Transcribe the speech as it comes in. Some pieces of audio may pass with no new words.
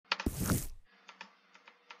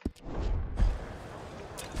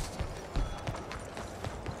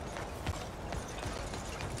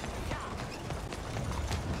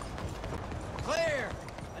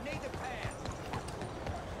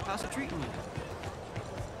treating you?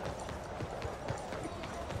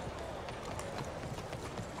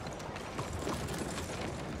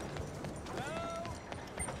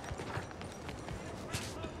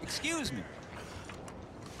 Excuse me.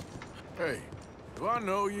 Hey, do I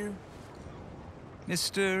know you?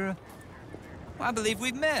 Mr. I believe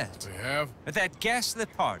we've met. We have? At that ghastly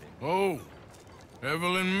party. Oh,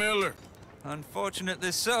 Evelyn Miller.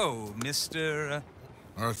 Unfortunately so, Mr.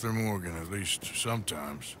 Arthur Morgan, at least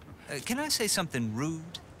sometimes. Can I say something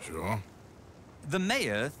rude? Sure. The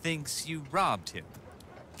mayor thinks you robbed him.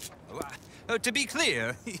 To be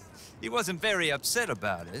clear, he wasn't very upset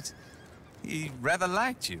about it. He rather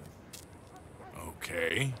liked you.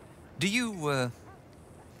 Okay. Do you, well,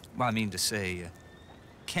 I mean to say,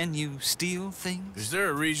 can you steal things? Is there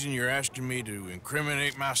a reason you're asking me to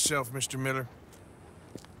incriminate myself, Mr. Miller?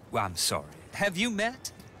 Well, I'm sorry. Have you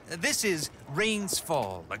met? This is Rains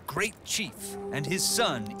Fall, a great chief, and his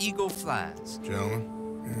son, Eagle Flies.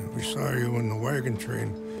 Gentlemen? Yeah, we saw you in the wagon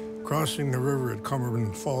train, crossing the river at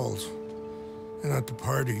Cumberland Falls. And at the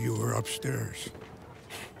party, you were upstairs.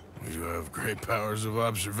 You have great powers of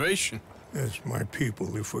observation. Yes, my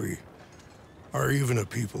people, if we are even a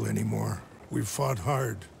people anymore. We've fought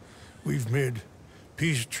hard. We've made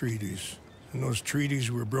peace treaties, and those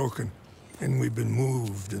treaties were broken. And we've been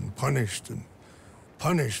moved and punished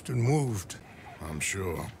and moved. I'm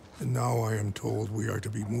sure. And now I am told we are to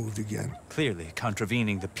be moved again. Clearly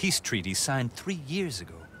contravening the peace treaty signed 3 years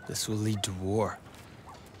ago. This will lead to war.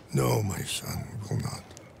 No, my son, it will not.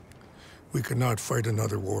 We cannot fight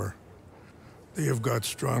another war. They have got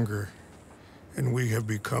stronger, and we have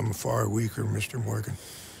become far weaker, Mr. Morgan.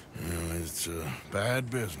 Well, it's bad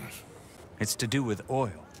business. It's to do with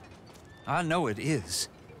oil. I know it is,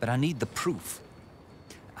 but I need the proof.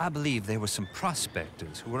 I believe there were some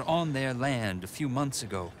prospectors who were on their land a few months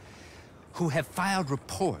ago who have filed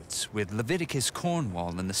reports with Leviticus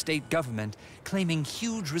Cornwall and the state government claiming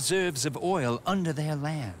huge reserves of oil under their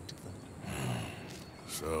land.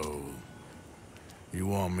 So, you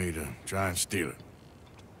want me to try and steal it?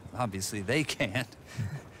 Obviously they can't.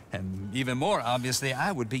 And even more obviously,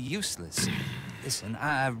 I would be useless. Listen,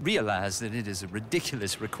 I realize that it is a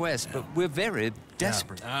ridiculous request, but we're very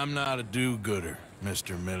desperate. Now, I'm not a do-gooder,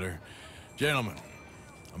 Mr. Miller. Gentlemen,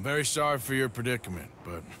 I'm very sorry for your predicament,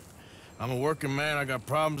 but I'm a working man. I got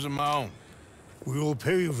problems of my own. We will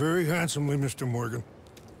pay you very handsomely, Mr. Morgan.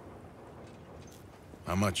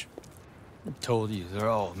 How much? I told you, they're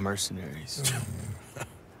all mercenaries.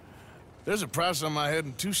 There's a price on my head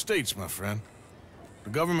in 2 states, my friend. The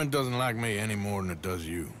government doesn't like me any more than it does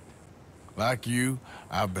you. Like you,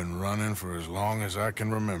 I've been running for as long as I can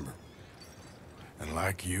remember. And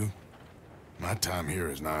like you, my time here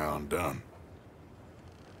is nigh undone.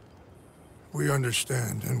 We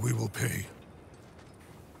understand, and we will pay.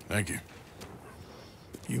 Thank you.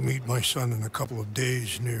 You meet my son in a couple of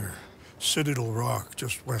days near Citadel Rock,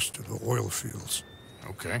 just west of the oil fields.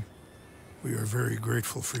 Okay. We are very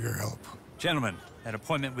grateful for your help. Gentlemen, that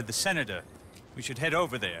appointment with the senator. We should head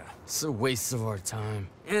over there. It's a waste of our time.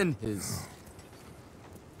 And his.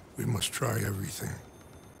 We must try everything.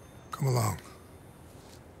 Come along.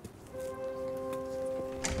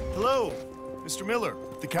 Hello, Mr. Miller.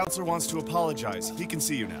 The counselor wants to apologize. He can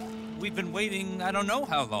see you now. We've been waiting I don't know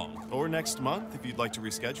how long. Or next month, if you'd like to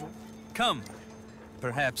reschedule. Come.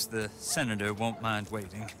 Perhaps the senator won't mind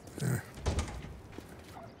waiting.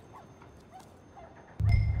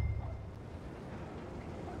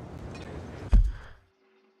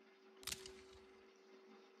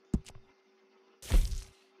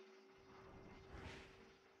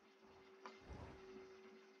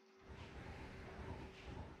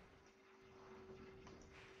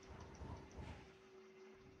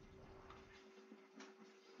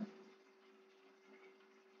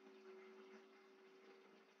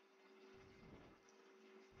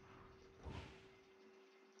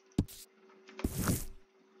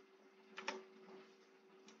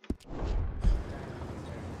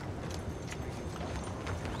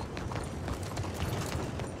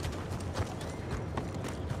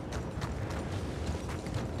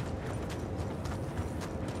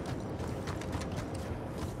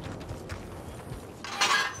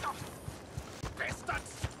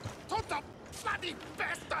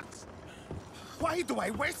 Why do I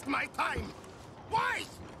waste my time? Why?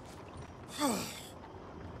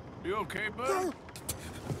 You okay, bud?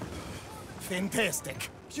 Fantastic.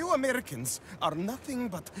 You Americans are nothing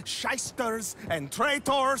but shysters and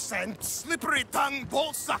traitors and slippery-tongued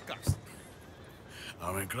bull-suckers.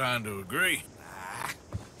 I'm inclined to agree.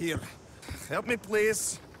 Here, help me,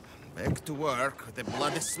 please. Back to work with a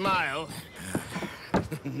bloody smile.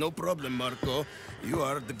 No problem, Marco. You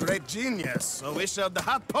are the great genius, so we shall the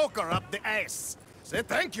hot poker up the ass. Say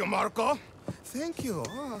thank you, Marco. Thank you.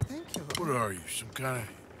 Oh, thank you. What are you, some kind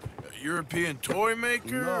of European toy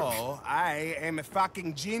maker? No, I am a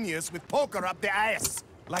fucking genius with poker up the ass,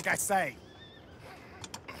 like I say.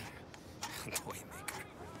 Toy maker.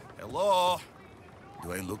 Hello?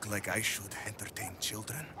 Do I look like I should entertain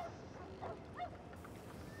children?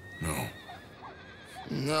 No.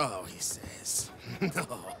 No, he says.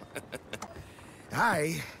 No.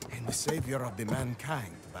 I am the savior of the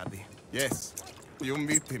mankind, buddy. Yes, you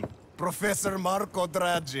meet him. Professor Marco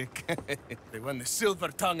Dragic. The one the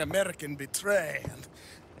silver-tongued American betray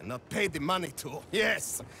and not pay the money to.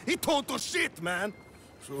 Yes, he total shit, man.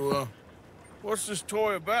 So, what's this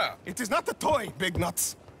toy about? It is not a toy, Big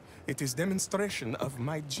Nuts. It is demonstration of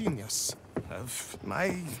my genius, of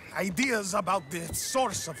my ideas about the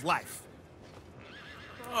source of life.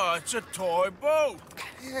 Oh, it's a toy boat.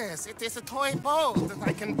 Yes, it is a toy boat that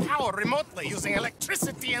I can power remotely using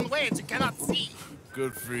electricity and waves you cannot see.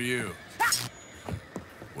 Good for you.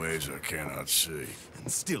 Ways I cannot see. And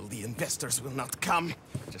still the investors will not come.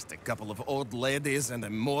 Just a couple of old ladies and a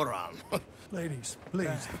moron. Ladies,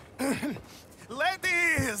 please.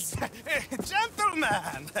 Ladies!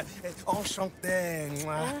 Gentlemen! Enchanté.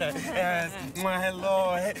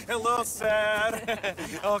 Hello. Hello, sir.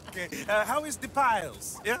 Okay. How is the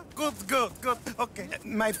piles? Yeah? Good. Okay.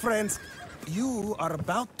 My friends, you are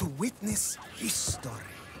about to witness history.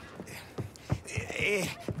 A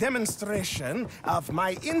demonstration of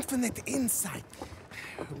my infinite insight.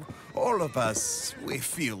 All of us, we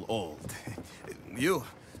feel old. You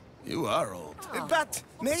are old. But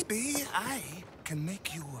maybe I can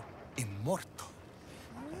make you immortal.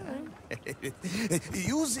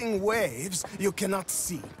 Using waves you cannot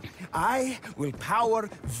see, I will power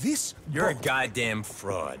this You're a boat. goddamn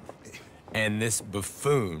fraud. And this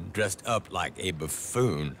buffoon, dressed up like a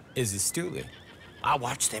buffoon, is a stoolie. I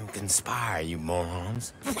watched them conspire, you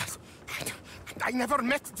morons. I never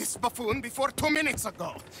met this buffoon before 2 minutes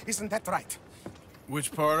ago. Isn't that right?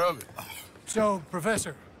 Which part of it? So,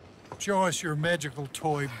 Professor, show us your magical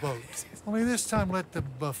toy boat. Only this time let the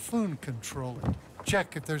buffoon control it.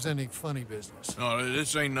 Check if there's any funny business. No,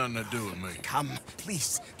 this ain't nothing to do with me. Come,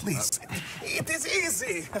 please. It is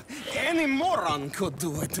easy. Any moron could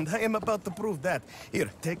do it, and I am about to prove that.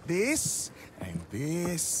 Here, take this,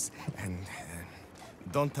 and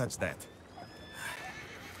don't touch that.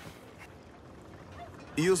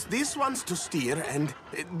 Use these ones to steer, and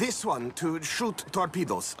this one to shoot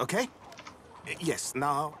torpedoes, okay? Yes,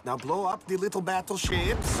 now blow up the little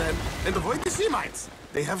battleships, and avoid the sea mines.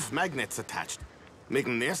 They have magnets attached. Make a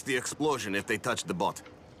nasty explosion if they touch the boat.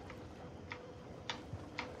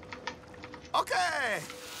 Okay!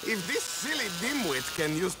 If this silly dimwit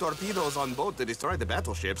can use torpedoes on boat to destroy the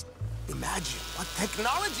battleships, imagine what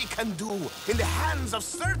technology can do in the hands of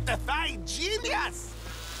certified genius!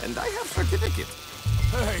 And I have certificate.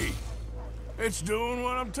 Hey, it's doing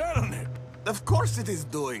what I'm telling it. Of course it is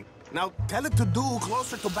doing. Now tell it to do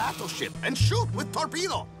closer to battleship and shoot with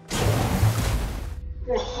torpedo.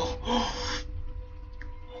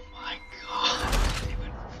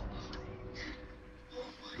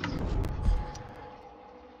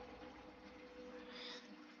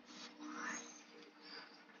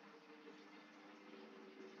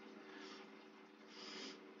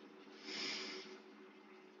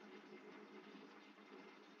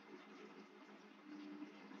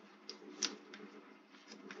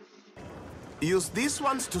 Use these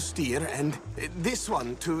ones to steer, and this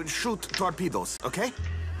one to shoot torpedoes, okay?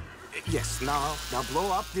 Yes, now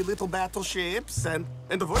blow up the little battleships, and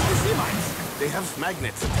avoid the sea mines. They have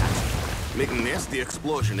magnets attached. Make a nasty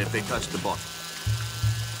explosion if they touch the boat.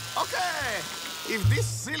 Okay! If this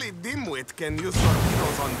silly dimwit can use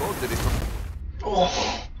torpedoes on boat to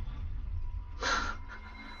destroy...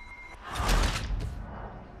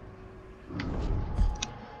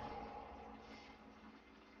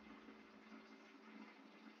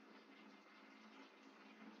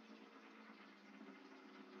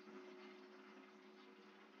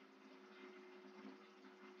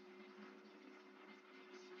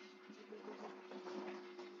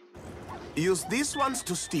 Use these ones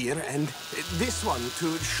to steer, and this one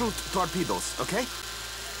to shoot torpedoes, okay?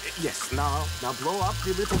 Yes, now blow up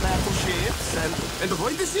the little battleships, and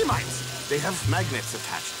avoid the sea mines. They have magnets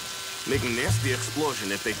attached. Make a nasty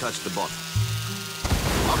explosion if they touch the boat.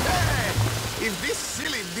 Okay! If this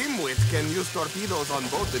silly dimwit can use torpedoes on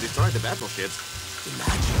boat to destroy the battleships,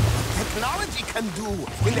 imagine what technology can do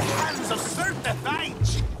in the hands of certified...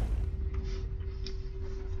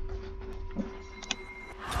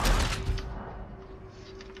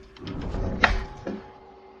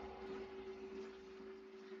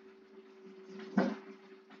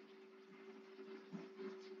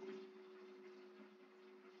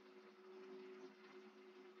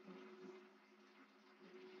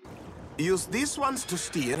 Use these ones to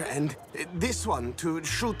steer and this one to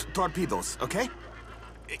shoot torpedoes, okay?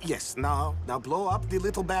 Yes, now blow up the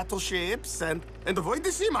little battleships and avoid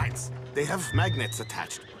the sea mines. They have magnets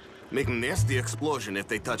attached. Make a nasty explosion if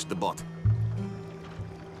they touch the boat.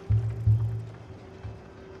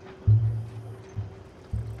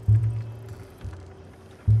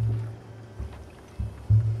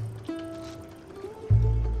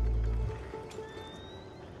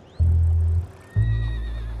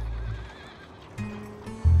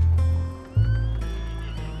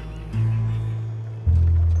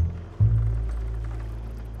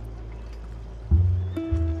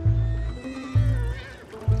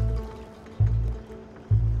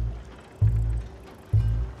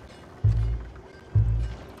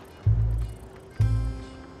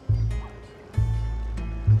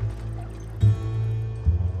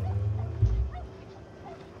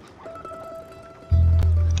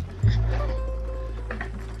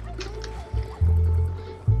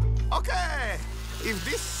 Okay, if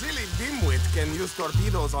this silly dimwit can use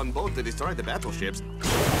torpedoes on boat to destroy the battleships,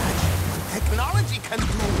 technology can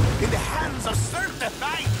do in the hands of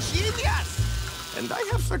certified genius! And I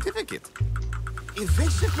have certificate.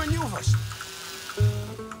 Evasive maneuvers.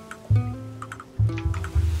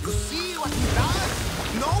 You see what he does?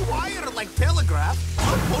 No wire like telegraph,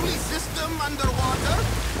 no pulley system underwater,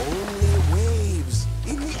 only waves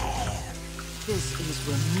in the air. This is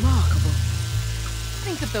remarkable.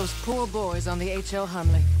 Think of those poor boys on the H.L.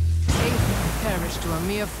 Hunley. 8 perished to a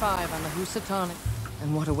mere 5 on the Housatonic.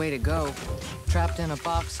 And what a way to go. Trapped in a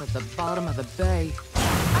box at the bottom of the bay.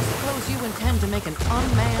 I suppose you intend to make an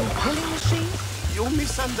unmanned killing machine? You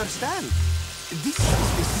misunderstand. This is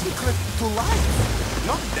the secret to life,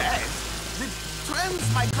 not death. The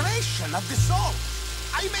transmigration of the soul.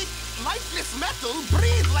 I make lifeless metal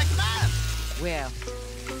breathe like man. Well,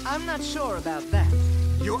 I'm not sure about that.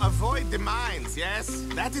 You avoid the mines, yes?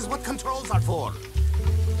 That is what controls are for.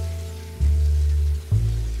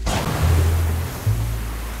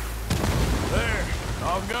 There,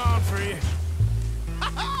 all gone for you.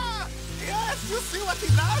 Yes, you see what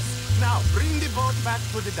he does? Now, bring the boat back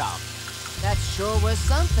to the dock. That sure was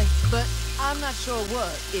something, but I'm not sure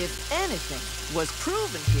what, if anything, was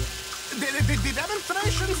proven here. The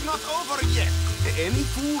demonstration's not over yet. Any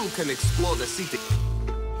fool can explode a city.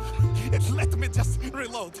 Let me just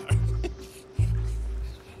reload her.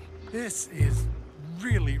 This is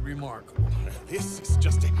really remarkable. This is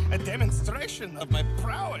just a demonstration of my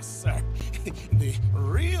prowess, sir. The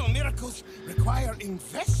real miracles require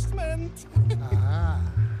investment.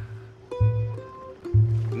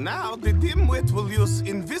 Now the dimwit will use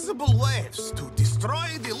invisible waves to destroy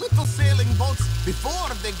the little sailing boats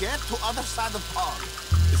before they get to other side of pond.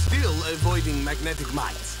 Still avoiding magnetic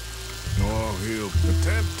mines. Oh, he'll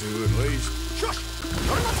attempt to, at least. Shush!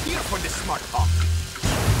 You're not here for this smart talk.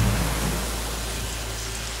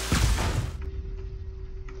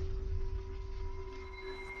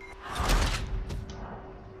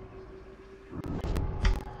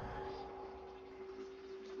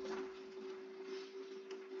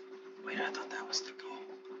 Wait, I thought that was the goal.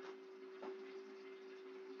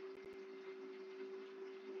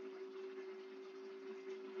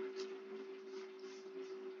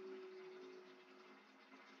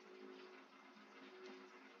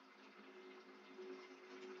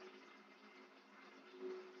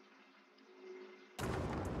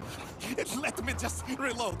 Let me just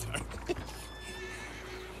reload her.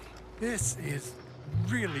 This is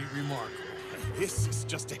really remarkable. This is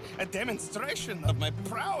just a demonstration of my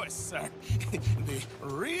prowess, sir. The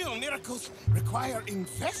real miracles require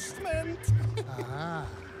investment.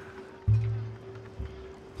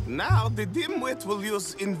 Now the dimwit will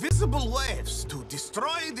use invisible waves to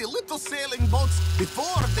destroy the little sailing boats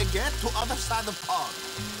before they get to other side of pond.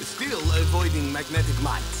 Still avoiding magnetic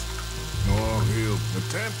mines. Oh, he'll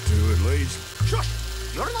attempt to, at least. Shush!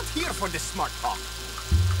 You're not here for this smart talk.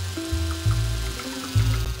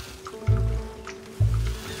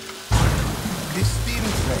 The steam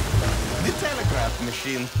train, the telegraph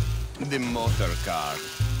machine, the motor car.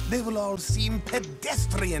 They will all seem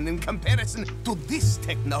pedestrian in comparison to this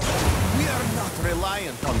technology. We are not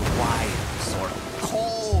reliant on wires or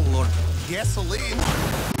coal or gasoline.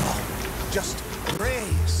 Just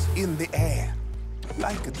rays in the air.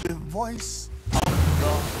 Like the voice of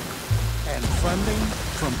God. And funding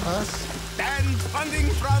from us? And funding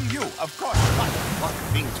from you, of course. But what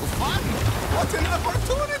thing to fund? What an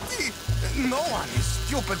opportunity! No one is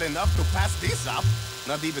stupid enough to pass this up.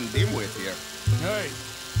 Not even dimwit here. Hey,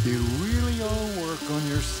 You really all work on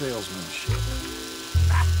your salesmanship.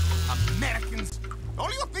 Americans!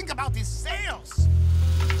 All you think about is sales!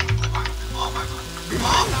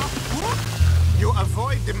 You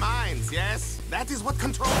avoid the mines, yes? That is what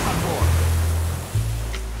controls are for.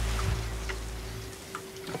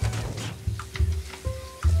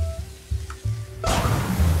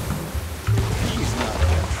 He's not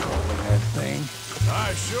controlling that thing. I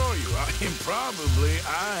assure you, probably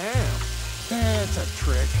I am. That's a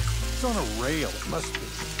trick. It's on a rail. It must be.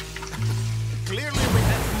 Clearly, we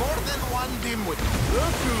have more than one dimwit.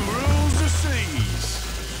 Look who rules the seas.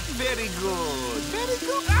 Very good. Very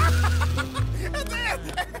good. And then,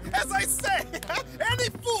 as I say, any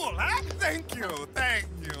fool, huh? Thank you. Thank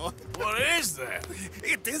you. What is that?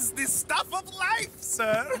 It is the stuff of life,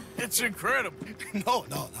 sir. It's incredible. No.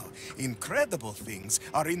 Incredible things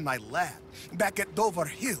are in my lab, back at Dover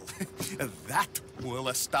Hill. That will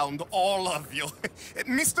astound all of you.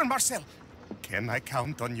 Mr. Marcel, can I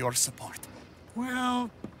count on your support?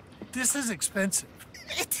 Well, this is expensive.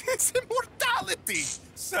 It is immortality,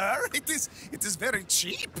 sir. It is very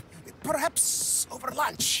cheap. Perhaps over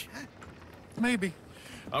lunch. Maybe.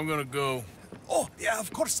 I'm gonna go. Oh, yeah,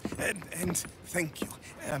 of course. And thank you.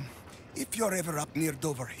 If you're ever up near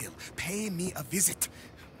Dover Hill, pay me a visit.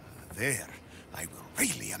 There, I will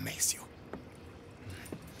really amaze you.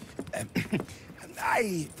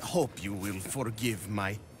 I hope you will forgive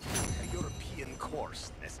my European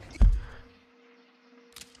coarseness.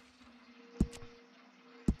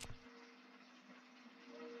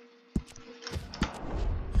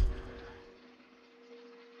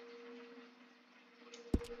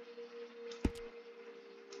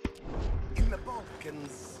 In the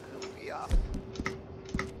Balkans, we are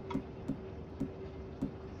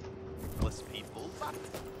less people, but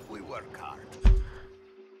we work hard.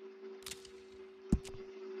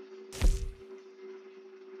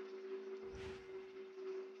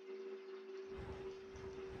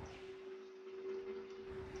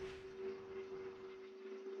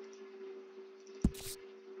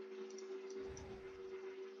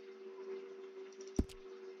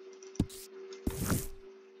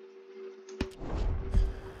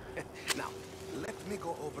 Now, let me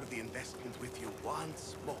go over the investment with you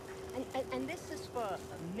once more. And this is for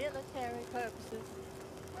military purposes?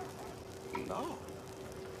 No.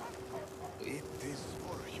 It is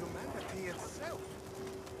for humanity itself.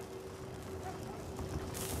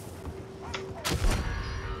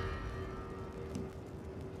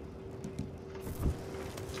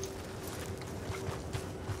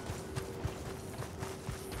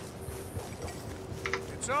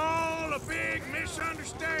 It's all a big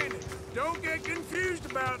misunderstanding. Don't get confused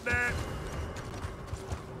about that.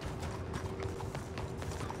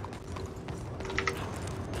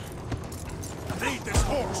 I need this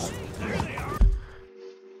horse. There they are.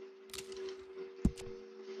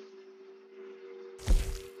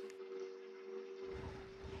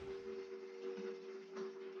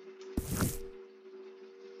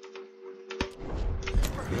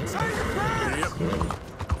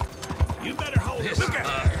 You better hold it. Look at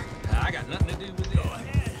it. I got nothing to do with it. Go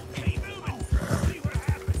ahead. Keep moving. See what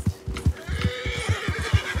happens.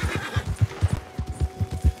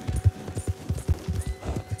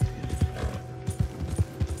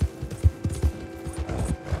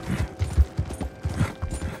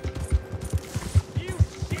 You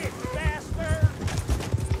shit bastard!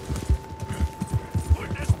 Put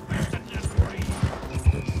this beast in this breeze.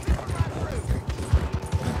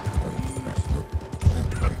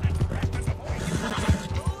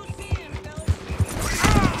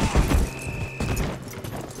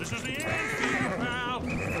 This is the end for you, pal.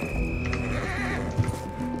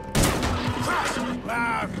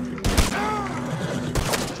 Loud.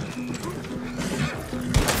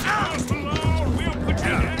 Cross the law, we'll put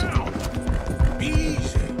you down.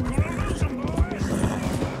 Easy. Gonna lose 'em, boys.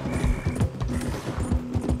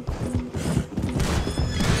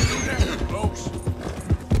 Down, folks.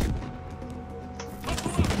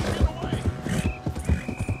 Buckle up, get away.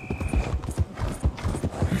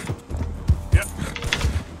 Yep.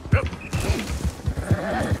 Yep.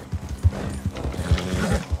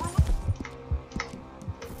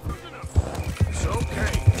 It's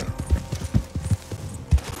okay.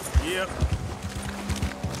 Yep.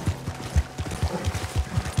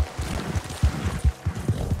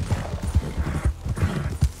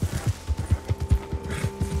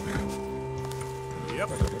 Yep.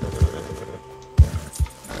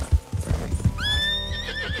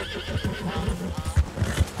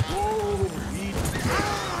 Whoa,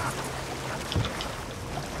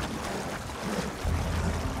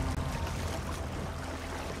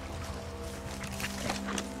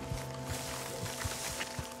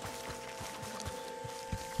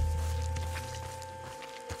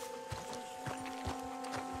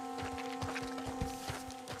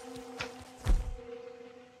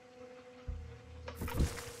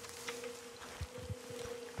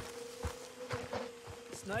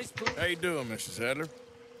 Nice. How you doing, Mrs. Adler?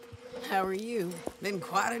 How are you? Been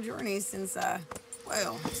quite a journey since I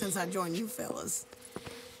joined you fellas.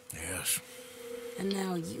 Yes. And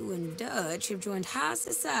now you and Dutch have joined high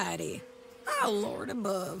society. Oh, Lord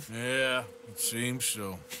above. Yeah, it seems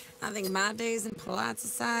so. I think my days in polite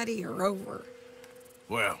society are over.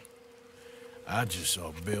 Well, I just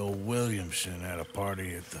saw Bill Williamson at a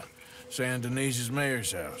party at the San Denise's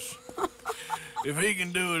mayor's house. If he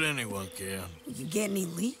can do it, anyone can. You get any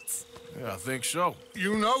leads? Yeah, I think so.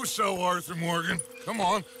 You know so, Arthur Morgan. Come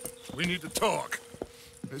on, we need to talk.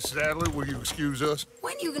 Miss Adler, will you excuse us?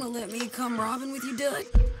 When you gonna let me come robbing with you, Dutch?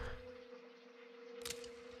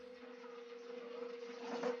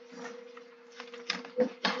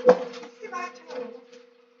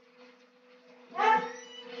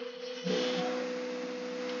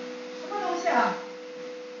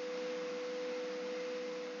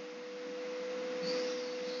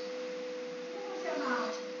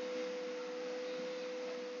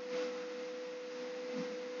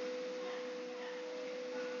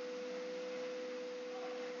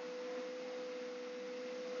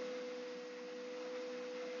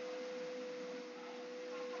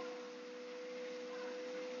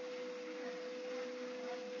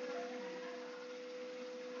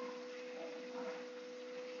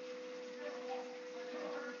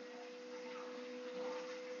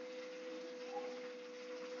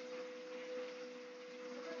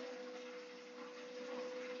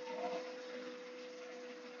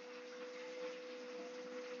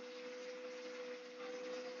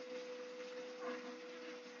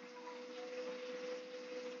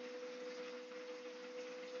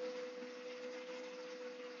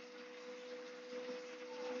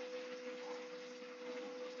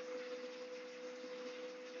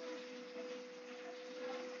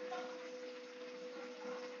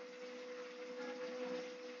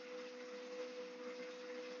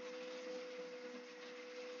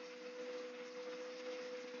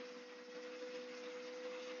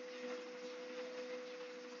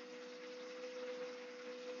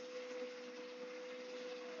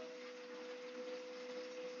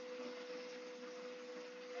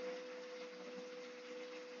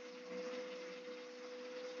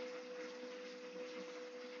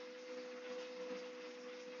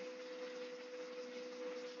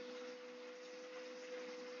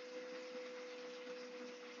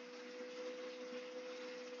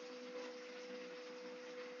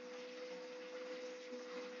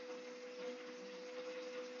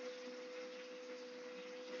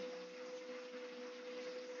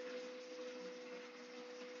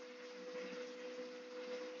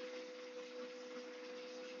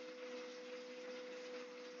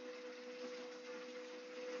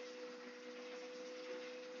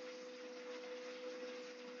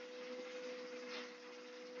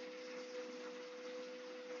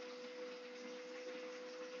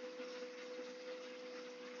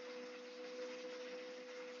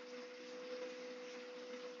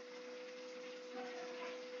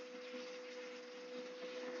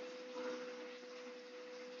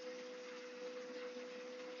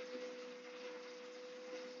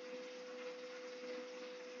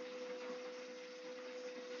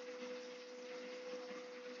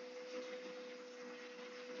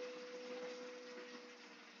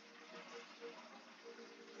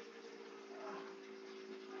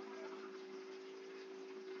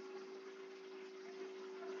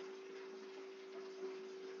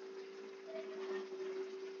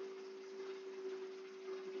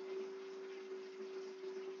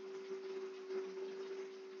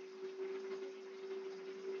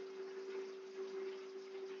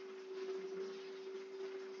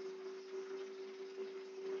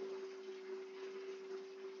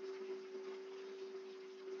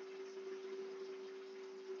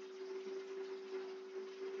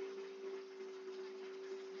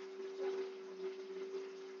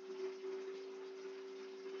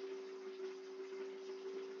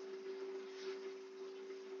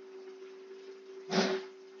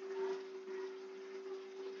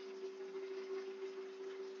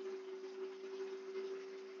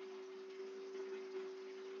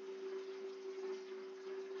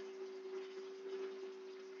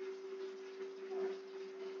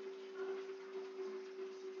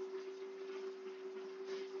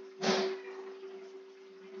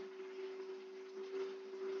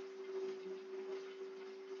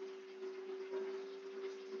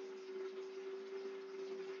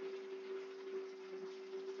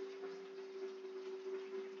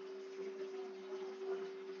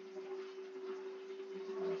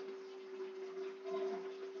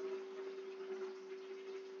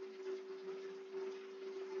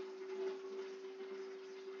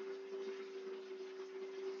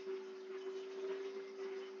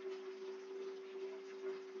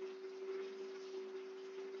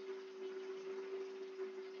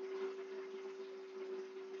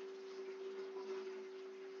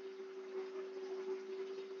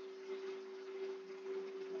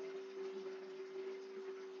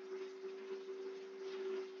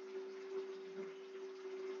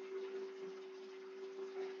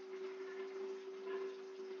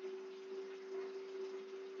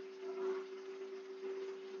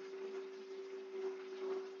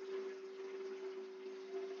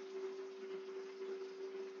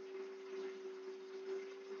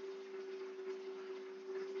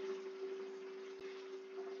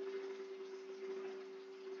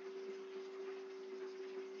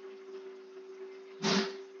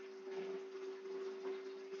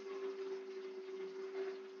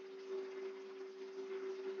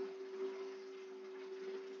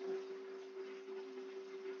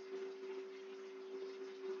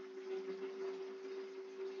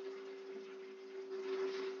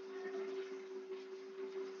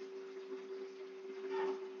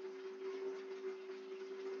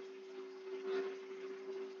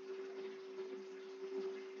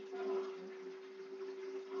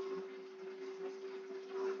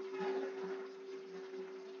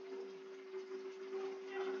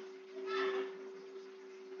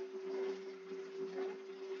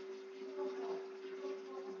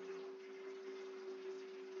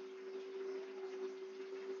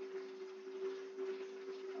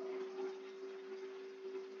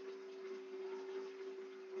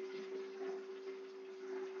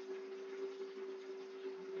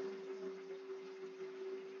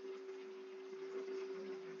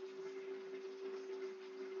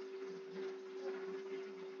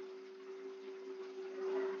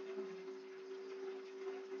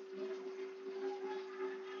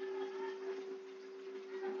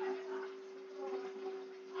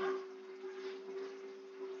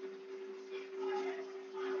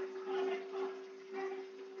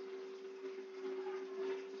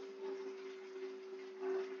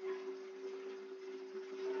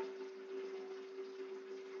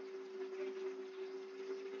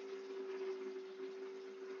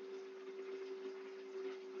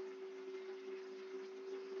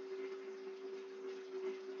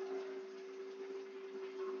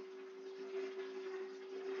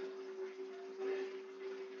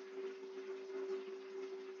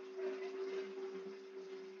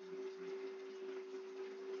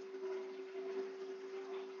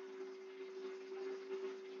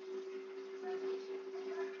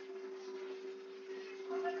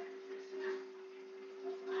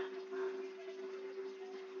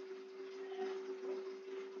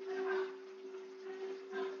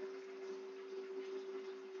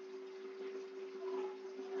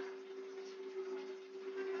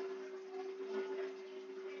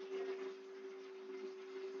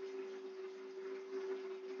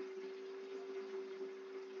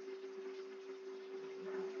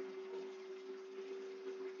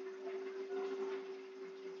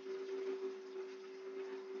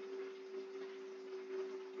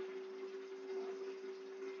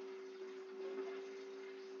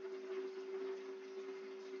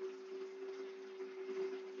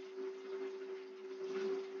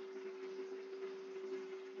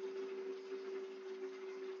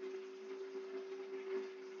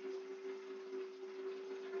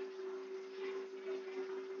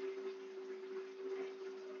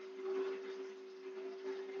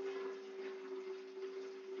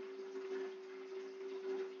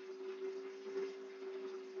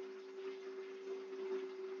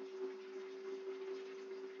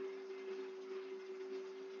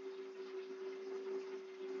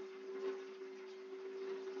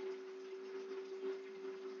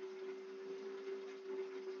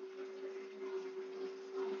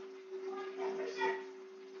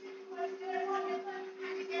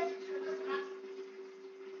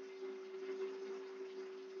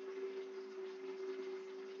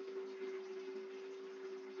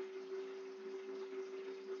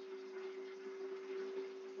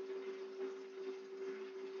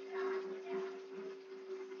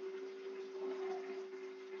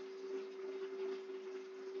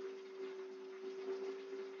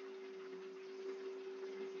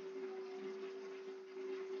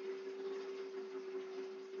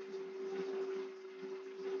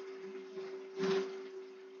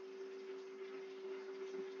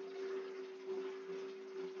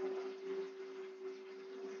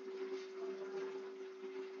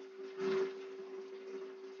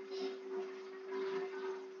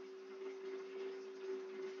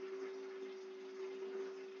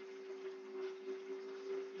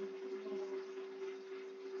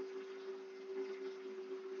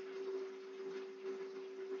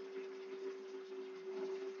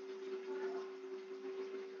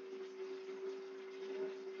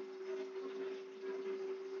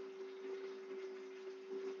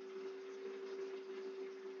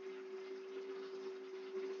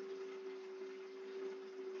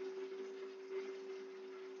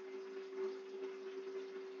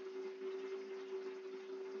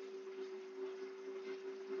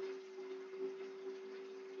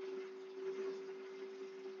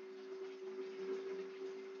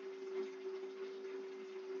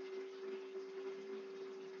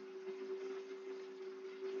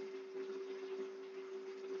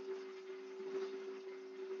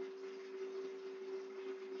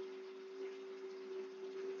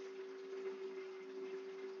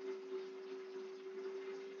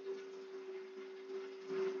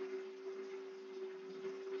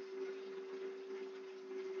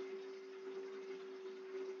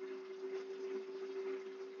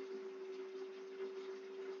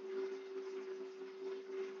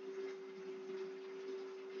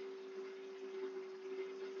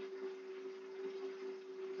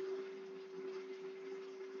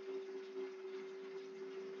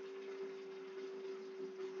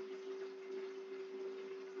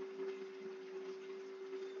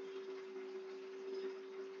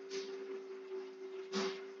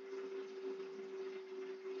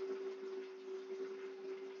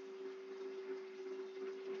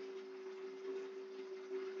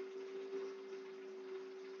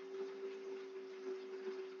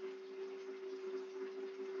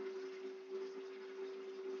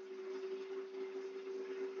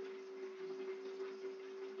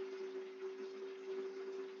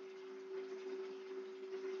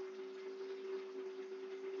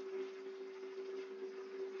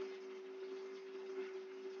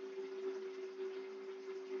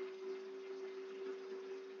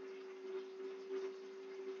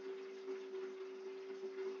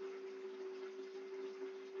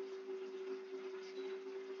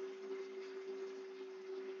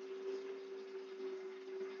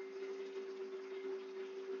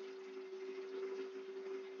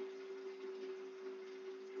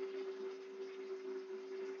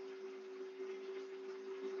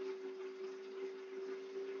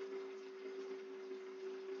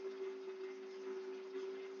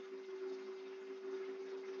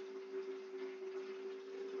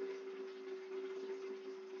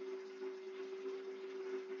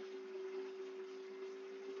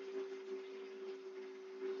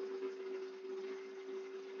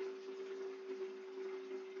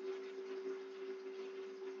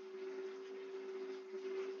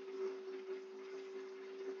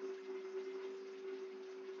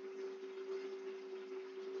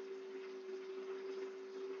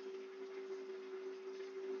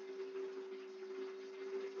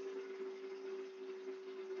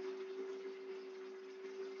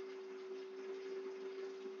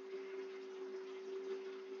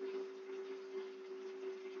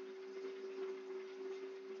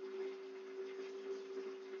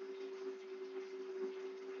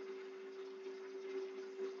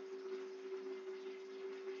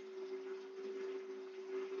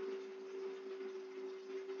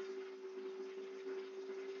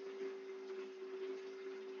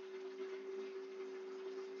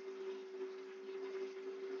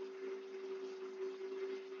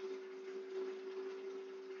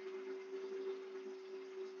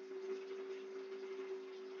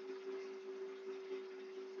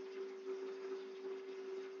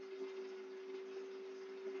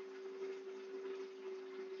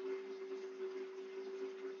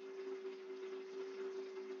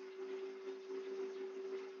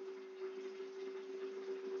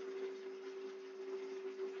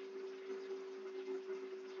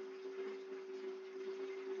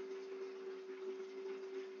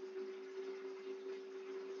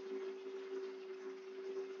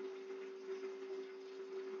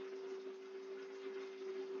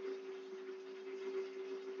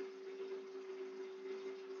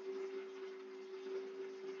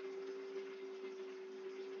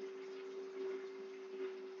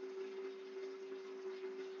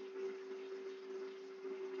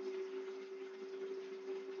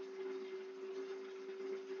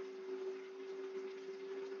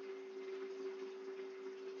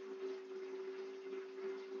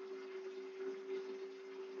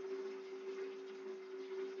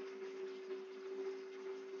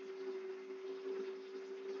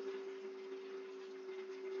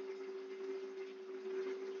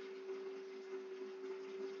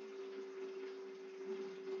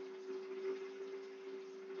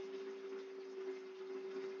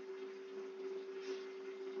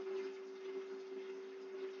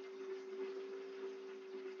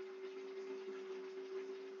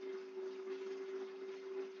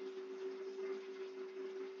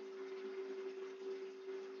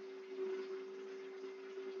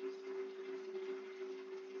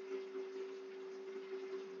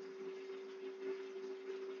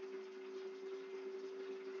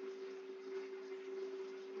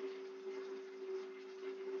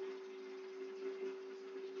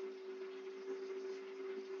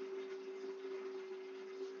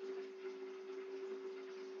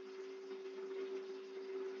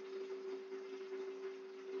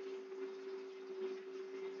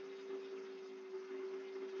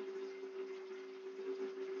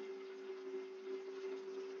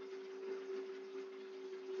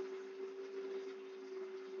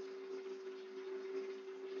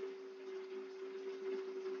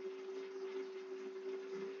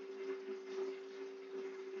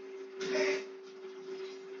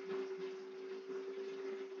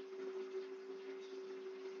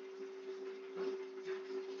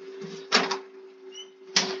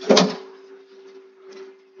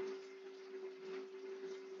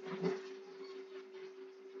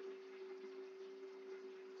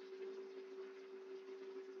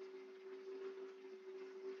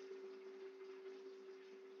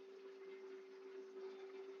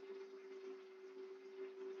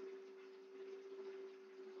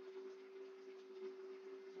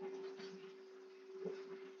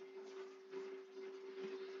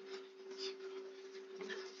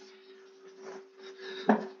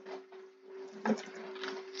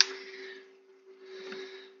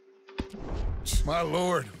 My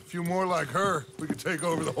lord, a few more like her, we could take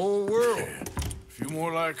over the whole world. Yeah. A few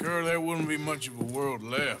more like her, there wouldn't be much of a world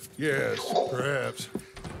left. Yes, perhaps.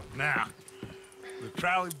 Now, the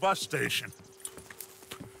trolley bus station.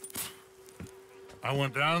 I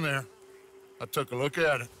went down there. I took a look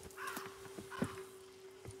at it.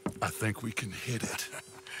 I think we can hit it.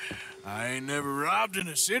 I ain't never robbed in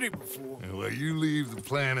a city before. Well, you leave the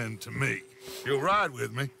planning to me. You'll ride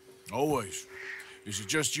with me. Always. Is it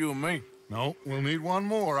just you and me? No, we'll need one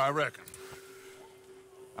more, I reckon.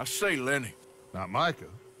 I say Lenny. Not Micah.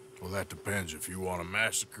 Well, that depends if you want a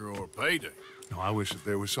massacre or a payday. No, I wish that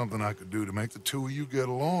there was something I could do to make the two of you get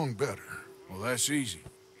along better. Well, that's easy.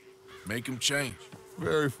 Make him change.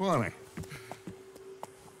 Very funny.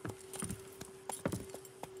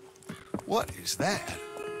 What is that?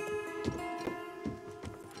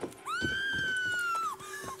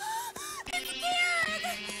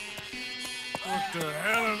 What the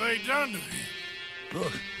hell have they done to him?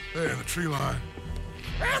 Look, there in the tree line.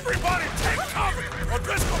 Everybody take cover!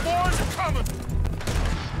 O'Driscoll boys are coming!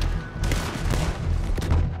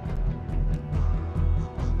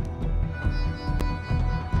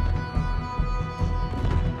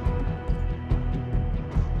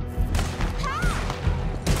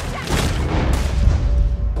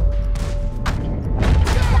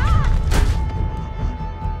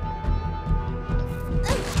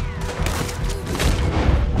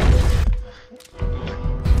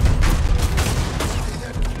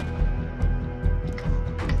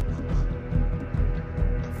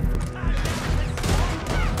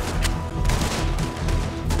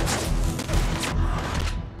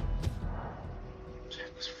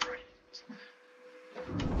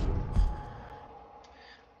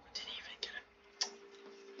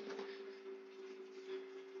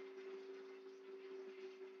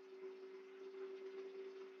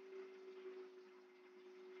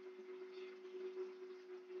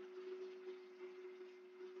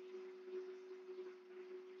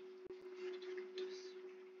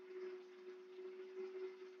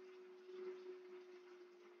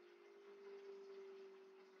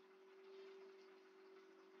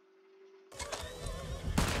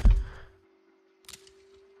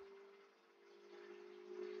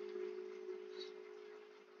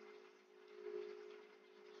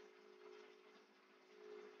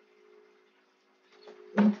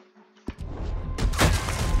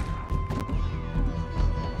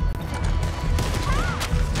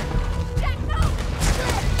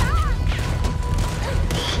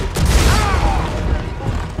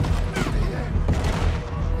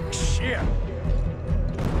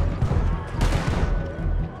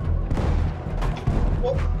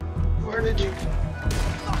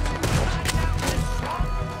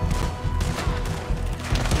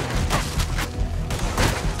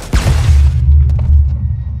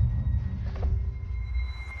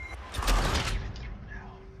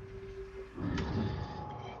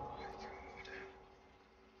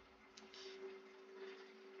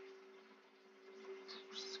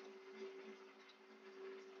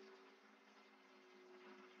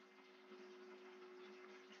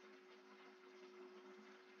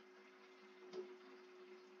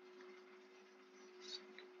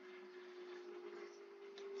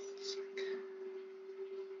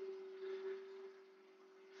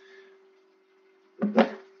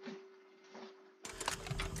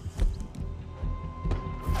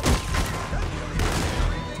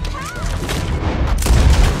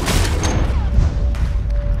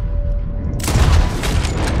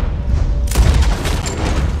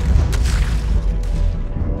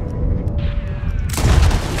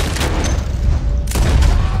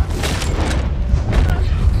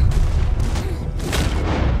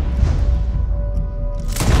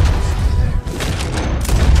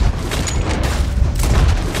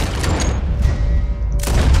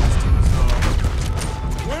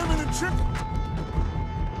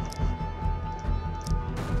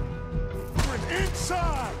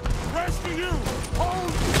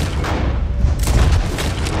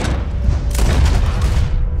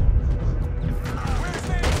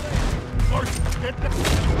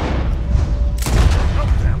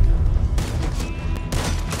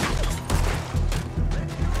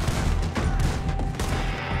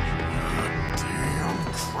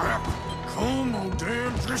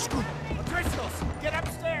 Driscoll? Driscoll's, get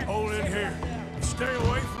upstairs. Hold in here. Stay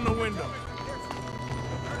away from the window.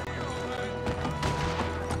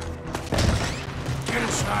 Get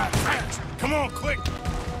inside, fast. Come on, quick.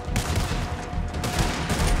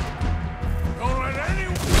 Don't let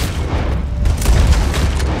anyone...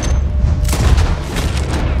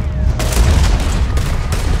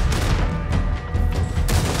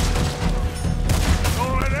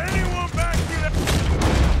 Don't let anyone back get up.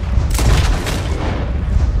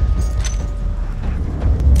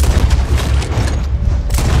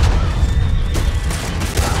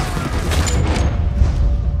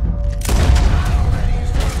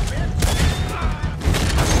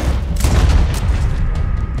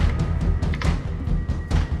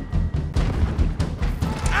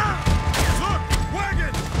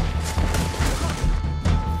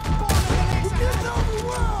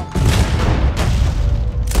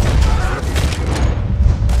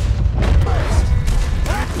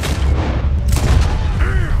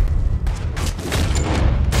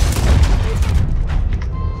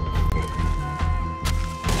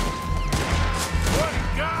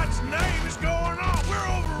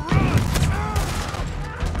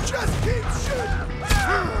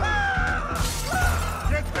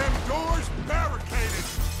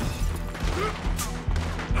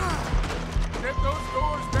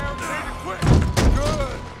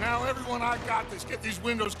 I got this. Get these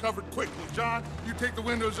windows covered quickly. John, you take the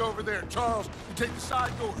windows over there. Charles, you take the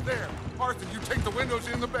side doors there. Arthur, you take the windows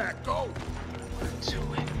in the back. Go! Do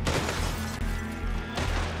it.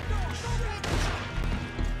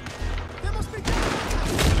 There must be...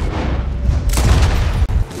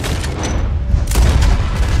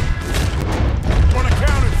 One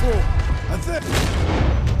accounted for. That's it.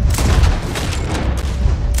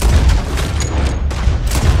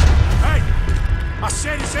 Hey! I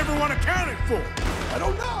said, is everyone accounted for? I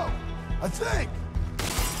don't know. I think.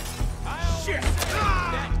 Shit!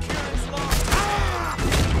 That Kieran's lost.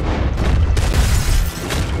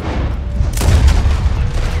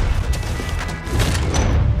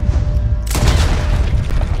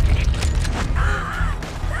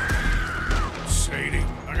 Sadie,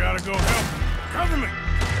 I gotta go help. Cover me!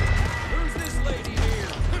 Who's this lady here?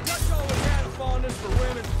 Dutch always had a fondness for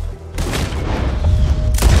women.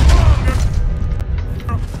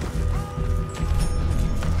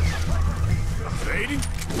 Sadie?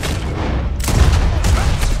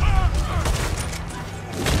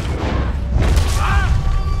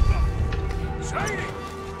 Sadie!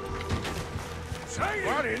 Sadie!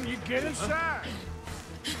 Why didn't you get inside?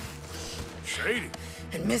 Sadie!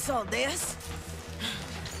 And miss all this?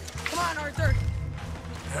 Come on, Arthur.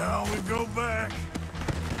 Now we go back.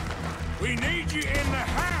 We need you in the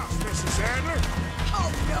house, Mrs. Adler.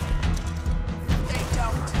 Oh, no. They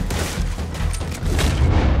don't.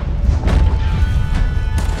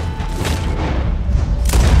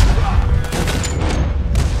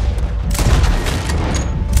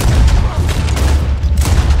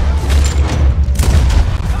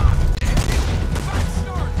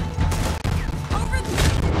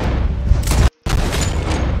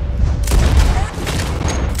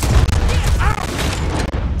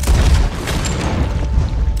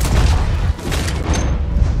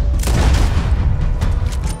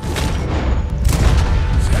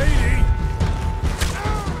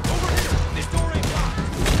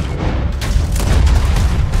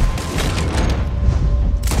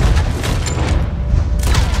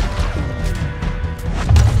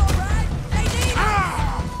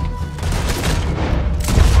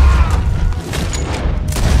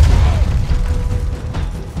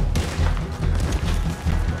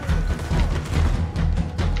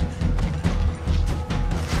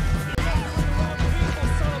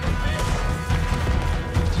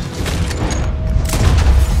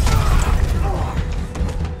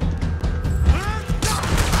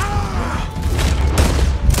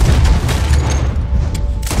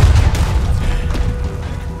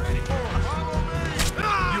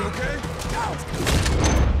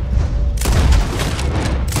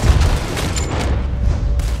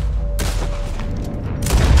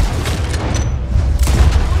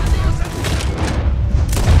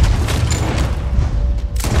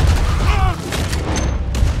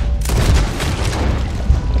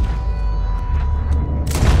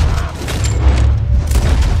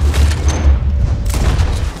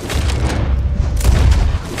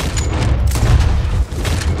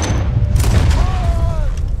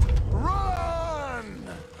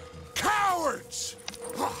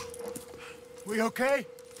 We okay?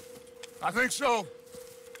 I think so.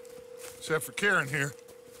 Except for Karen here.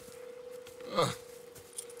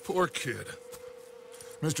 Poor kid.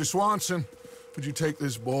 Mr. Swanson, would you take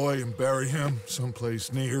this boy and bury him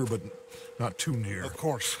someplace near, but not too near? Of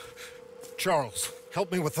course. Charles,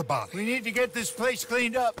 help me with the body. We need to get this place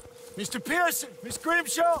cleaned up. Mr. Pearson, Miss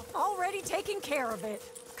Grimshaw. Already taking care of it.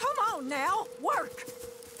 Come on now, work.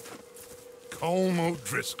 Colm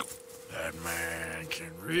O'Driscoll. That man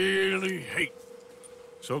can really hate.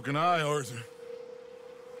 So can I, Arthur.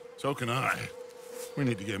 So can I. We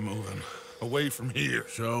need to get moving. Away from here.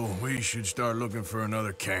 So we should start looking for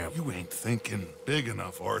another camp. You ain't thinking big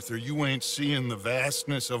enough, Arthur. You ain't seeing the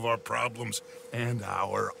vastness of our problems and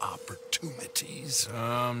our opportunities.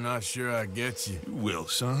 I'm not sure I get you. You will,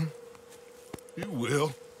 son. You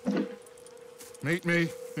will. Meet me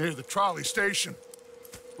near the trolley station.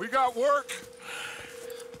 We got work.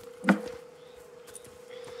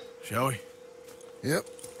 Shall we? Yep.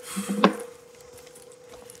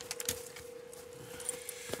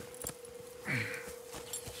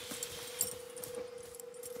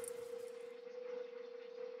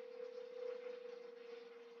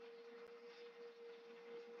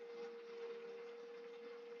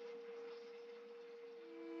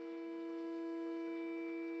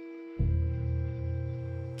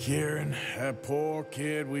 Kieran, that poor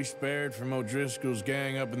kid we spared from O'Driscoll's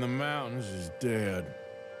gang up in the mountains is dead.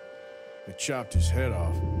 They chopped his head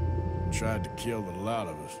off and tried to kill the lot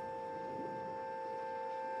of us.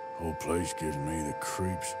 Whole place gives me the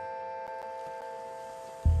creeps.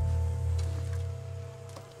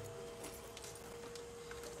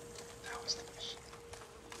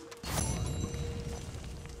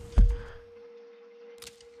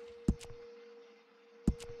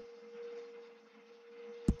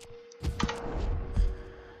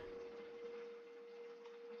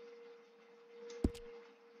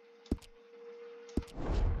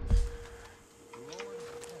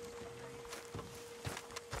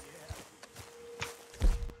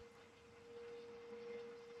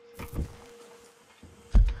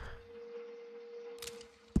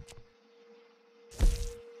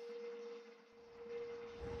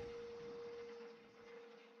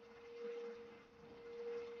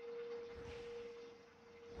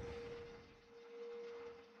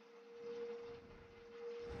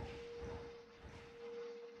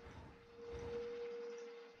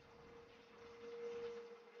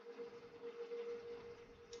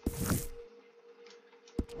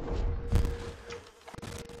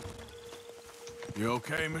 You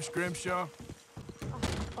okay, Miss Grimshaw?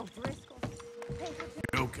 O'Driscoll.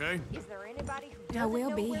 You okay? Is there anybody who I doesn't will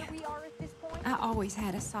know be. where we are at this point? I always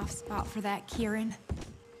had a soft spot for that, Kieran.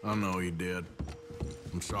 I know you did.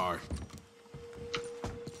 I'm sorry.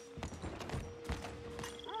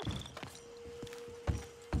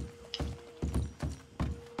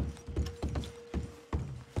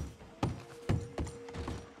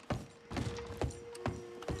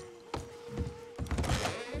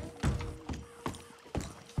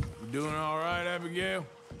 You doing all right, Abigail?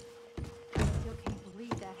 I still can't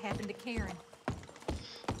believe that happened to Karen.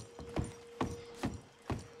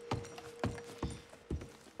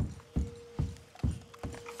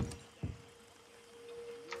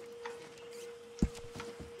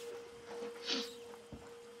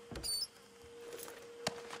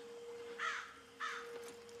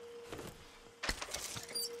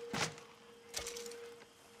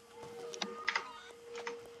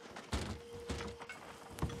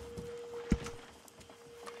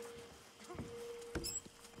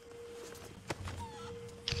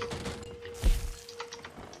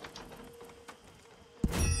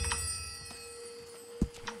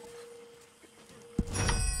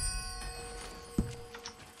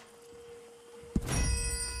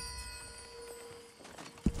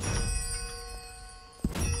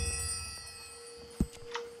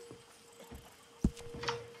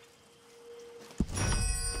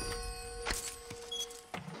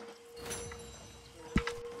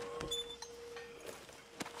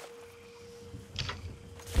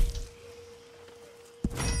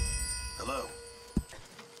 Hello.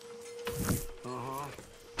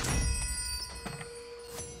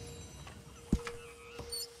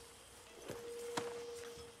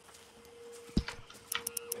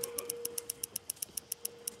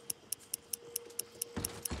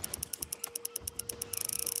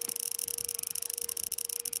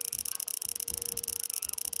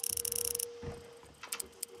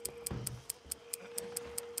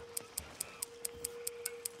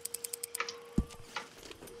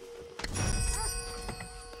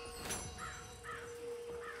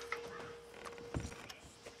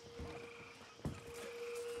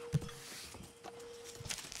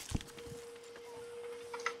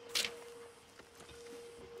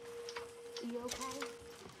 You okay?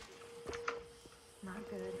 Not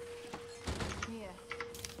good. Yeah.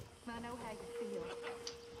 I know how you feel.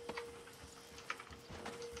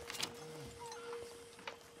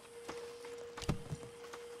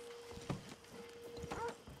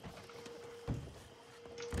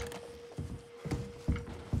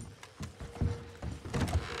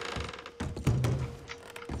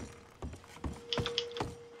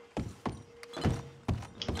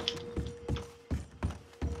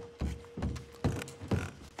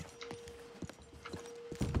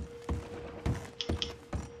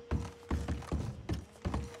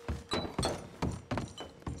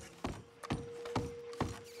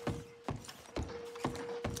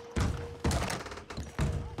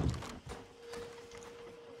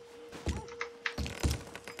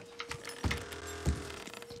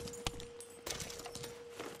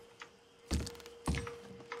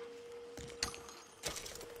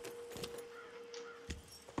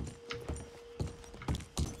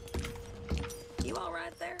 You all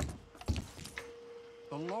right there?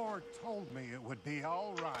 The Lord told me it would be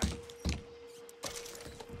all right.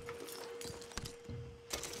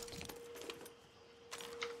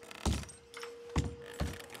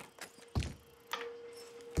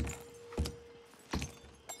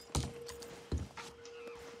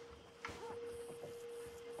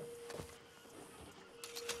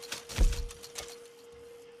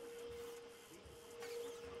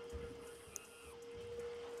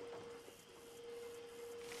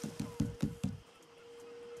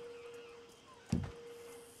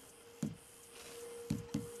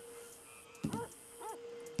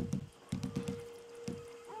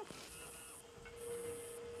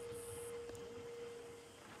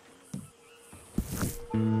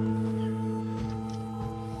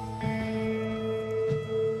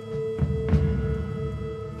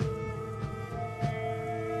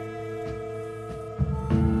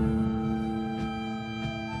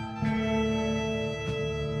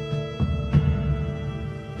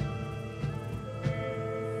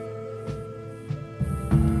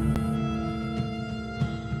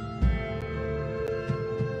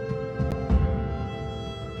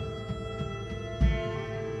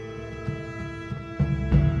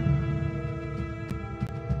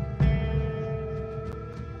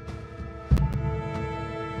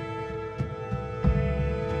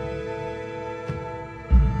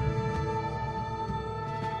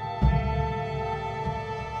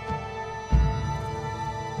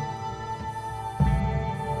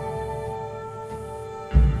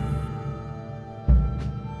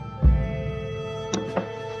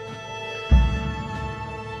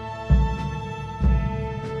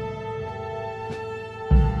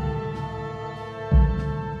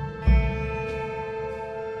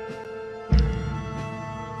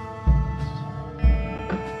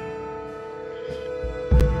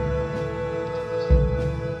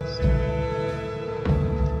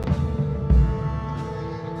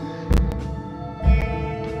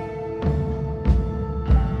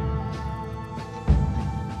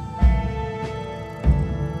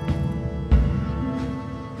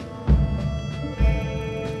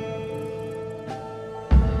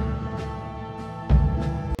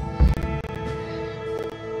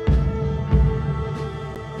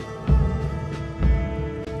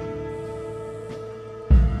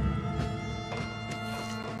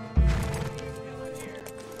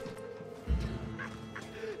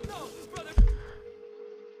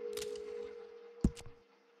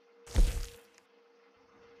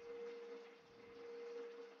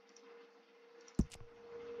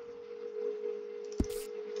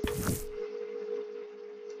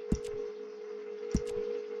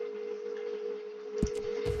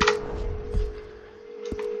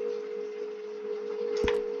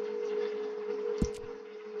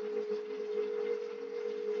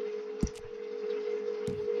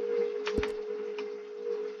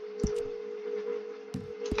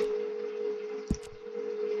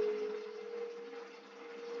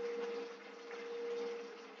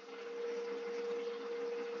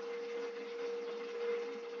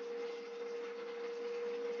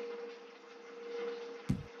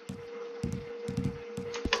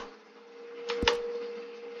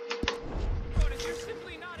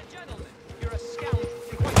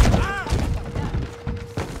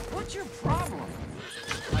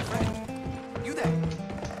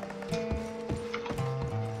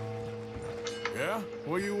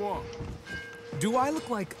 Do I look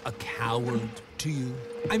like a coward to you?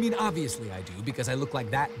 I mean, obviously I do, because I look like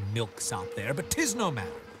that milksop there, but 'tis no matter.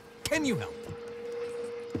 Can you help?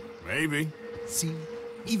 Maybe. See?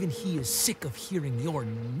 Even he is sick of hearing your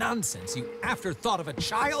nonsense, you afterthought of a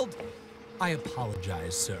child. I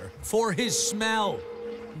apologize, sir, for his smell.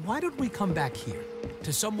 Why don't we come back here,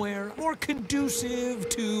 to somewhere more conducive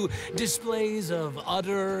to displays of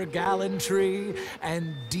utter gallantry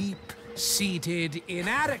and deep-seated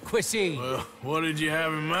inadequacy? Well, what did you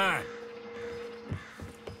have in mind?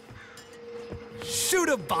 Shoot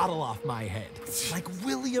a bottle off my head, like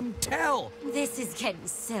William Tell. This is getting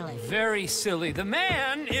silly. Very silly. The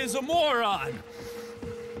man is a moron.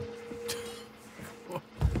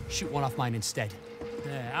 Shoot one off mine instead.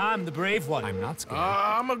 I'm the brave one. I'm not scared.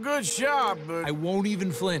 I'm a good shot, but I won't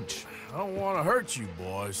even flinch. I don't want to hurt you,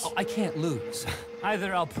 boys. Oh, I can't lose.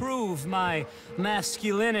 Either I'll prove my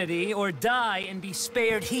masculinity or die and be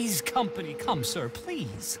spared his company. Come, sir,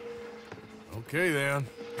 please. Okay, then.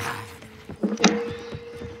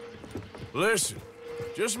 Listen,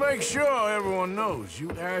 just make sure everyone knows you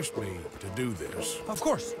asked me to do this. Of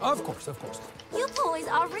course, of course, of course. You boys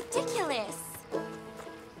are ridiculous.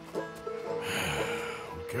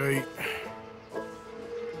 Okay.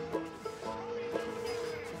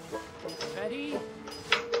 Ready?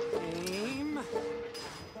 Aim.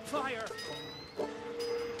 Fire.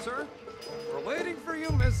 Sir, we're waiting for you,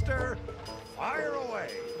 mister. Fire away.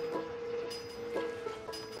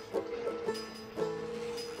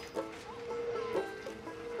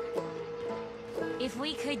 If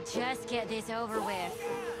we could just get this over with.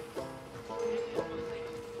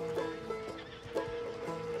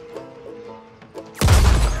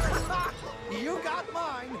 You got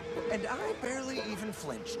mine, and I barely even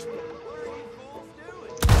flinched.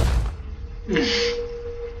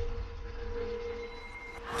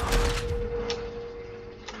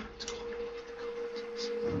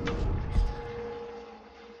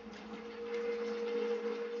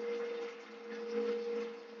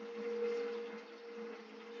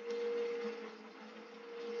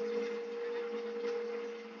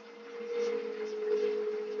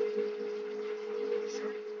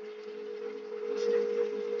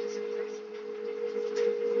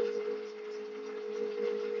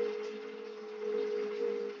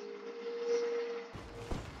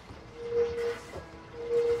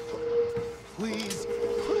 Please,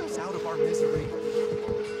 put us out of our misery.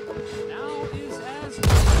 Now is as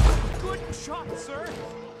good shot, sir.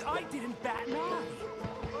 I didn't bat an eye.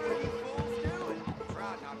 What are you fools doing?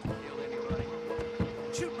 Try not to kill anybody.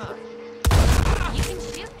 Shoot mine. You can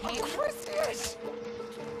shoot, can't you? Of course it is.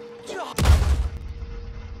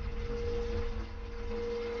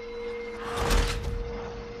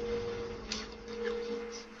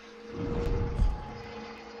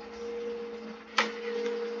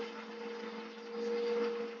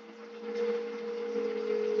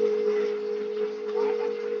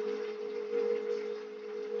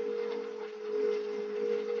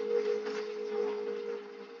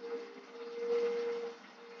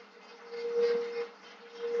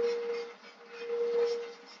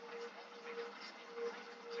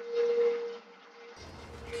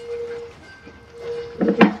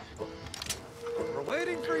 We're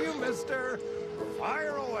waiting for you, mister.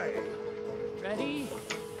 Fire away. Ready?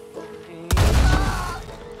 Aim.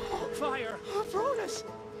 Fire. Brutus.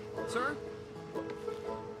 Sir?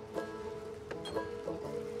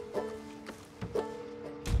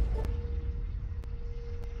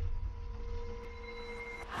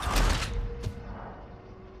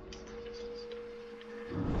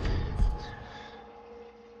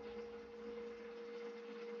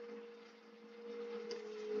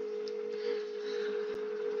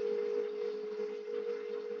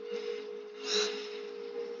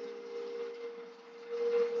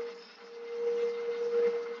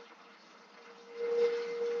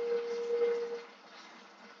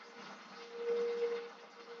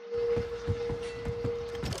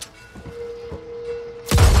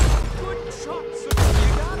 Good shot, sir. You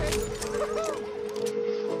got it.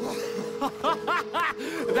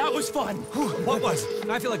 That was fun. What was?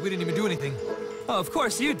 I feel like we didn't even do anything. Oh, of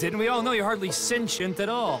course you didn't. We all know you're hardly sentient at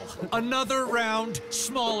all. Another round,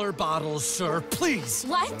 smaller bottles, sir, please.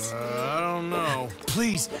 What? I don't know.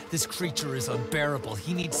 Please, this creature is unbearable.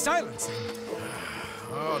 He needs silencing.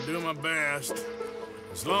 I'll do my best.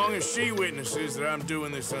 As long as she witnesses that I'm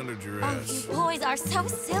doing this under Oh, duress. you boys are so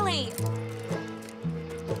silly.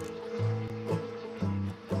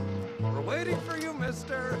 We're waiting for you,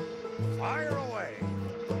 mister. Fire away.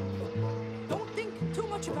 Don't think too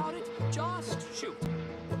much about it. Just shoot.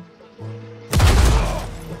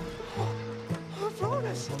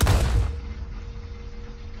 Brutus.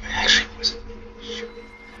 Actually, was it?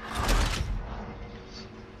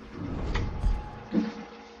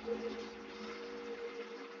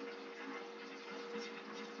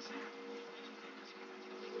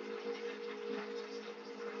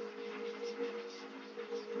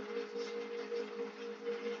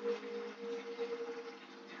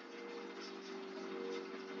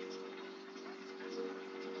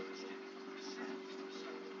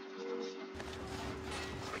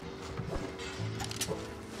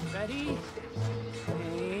 Ready?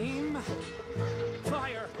 Aim.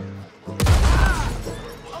 Fire!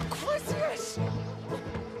 Of course, yes!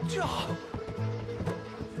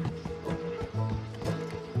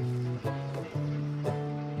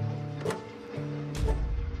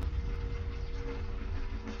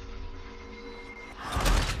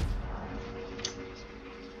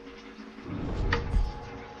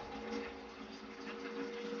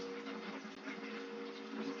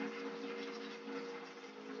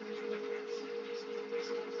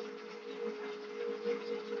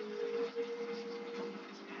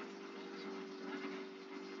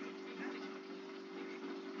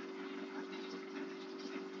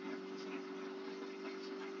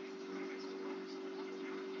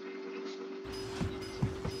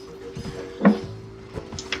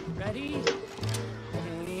 Ready?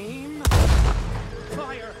 Aim.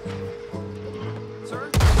 Fire! Sir,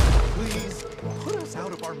 please, put us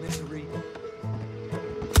out of our misery.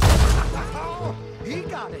 He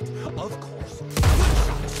got it. Of course. Good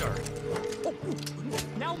shot, sir. Oh,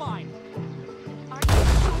 now mine. Are you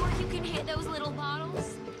sure you can hit those little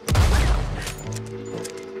bottles?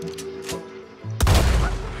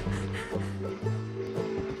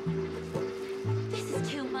 This is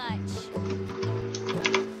too much.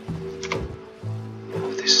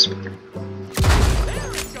 Oh, this is better.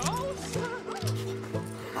 There it goes!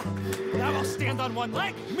 Now I'll stand on one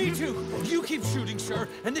leg. Me too. You keep shooting, sir,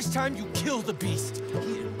 and this time you kill the beast.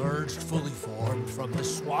 He emerged fully formed from the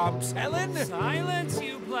swamps, Helen. Silence,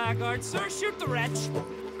 you blackguard. Sir, shoot the wretch.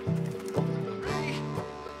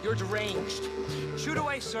 you're deranged. Shoot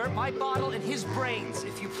away, sir. My bottle and his brains,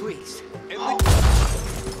 if you please.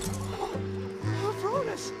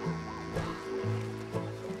 Avronis!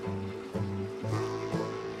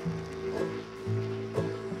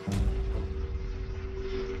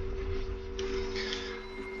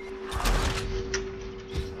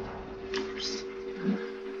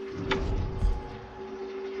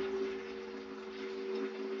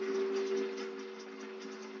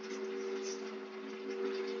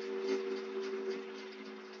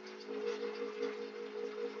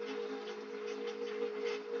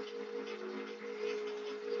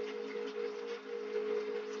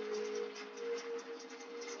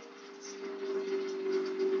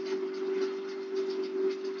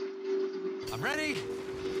 I'm ready.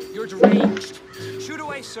 You're deranged. Shoot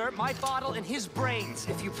away, sir. My bottle and his brains,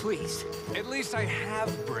 if you please. At least I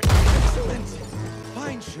have brains. Excellent.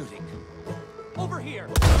 Fine shooting. Over here.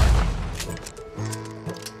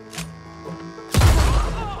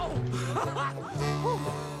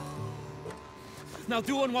 Now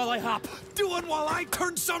do one while I hop. Do one while I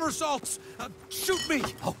turn somersaults. Shoot me.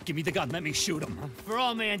 Oh, give me the gun. Let me shoot him. For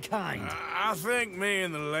all mankind. I think me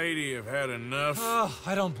and the lady have had enough. Oh,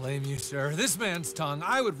 I don't blame you, sir. This man's tongue,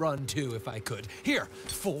 I would run too if I could. Here,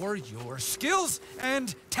 for your skills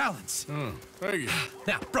and talents. Thank you.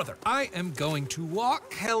 Now, brother, I am going to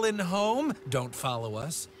walk Helen home. Don't follow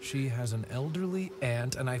us. She has an elderly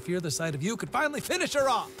aunt, and I fear the sight of you could finally finish her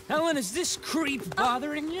off. Helen, is this creep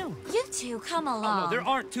bothering you? You two, come along. Oh, no, there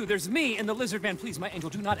aren't two. There's me and the lizard man. Please, my angel,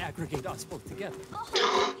 do not aggregate us both together. Oh, you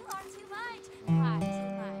are too much. You are too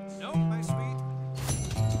much. No, my sweet.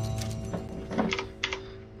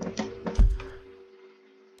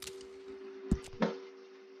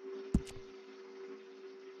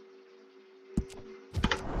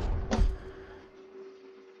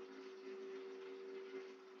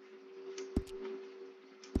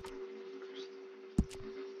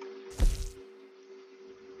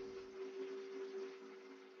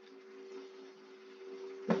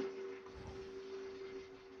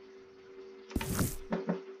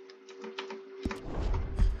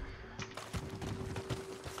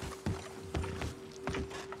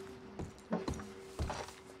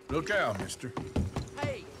 Look out, mister.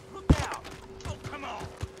 Hey, look out! Oh, come on!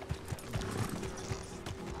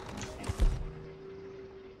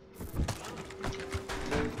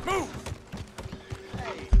 Move!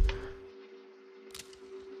 Hey!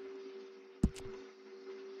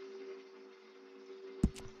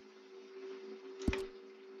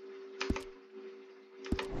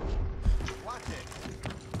 Watch it!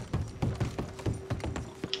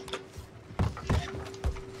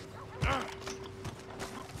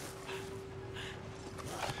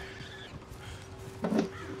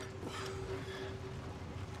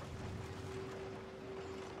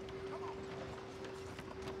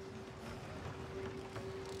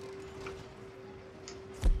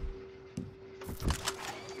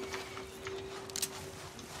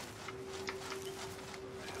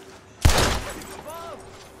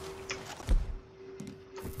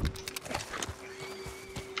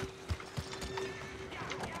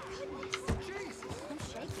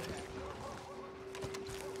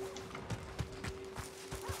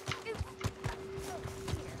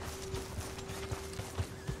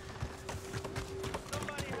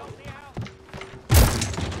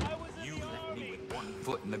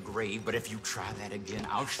 foot in the grave, but if you try that again,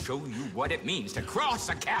 I'll show you what it means to cross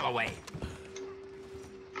a Callaway.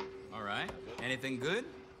 All right, anything good?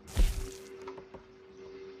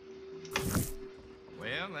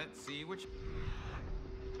 Well, let's see what you...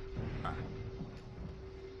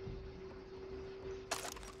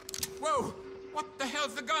 Whoa! What the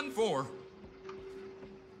hell's the gun for?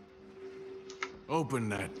 Open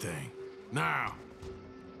that thing. Now.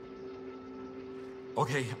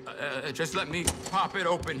 Okay, just let me pop it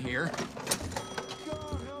open here.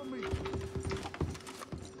 God, help me.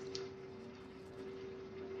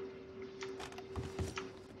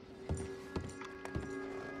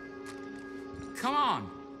 Come on.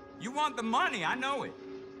 You want the money, I know it.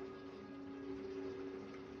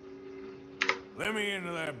 Let me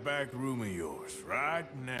into that back room of yours, right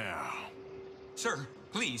now. Sir,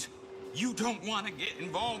 please. You don't want to get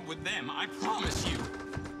involved with them, I promise you.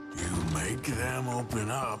 You make them open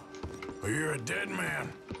up, or you're a dead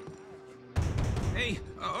man. Hey,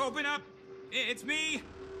 open up. It's me.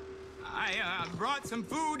 I brought some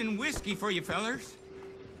food and whiskey for you fellers.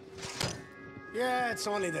 Yeah, it's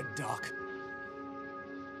only the doc.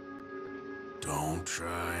 Don't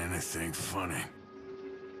try anything funny.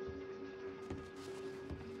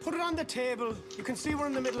 Put it on the table. You can see we're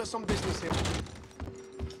in the middle of some business here.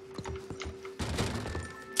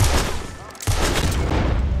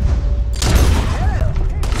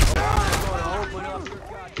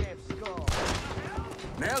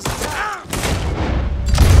 Now's the time.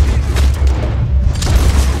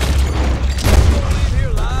 Leave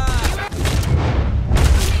here live.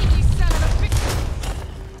 You son of a bitch!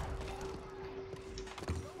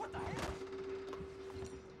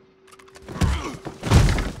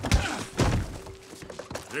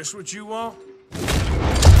 This what you want?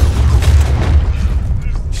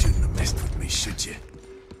 Shouldn't have messed with me, should you?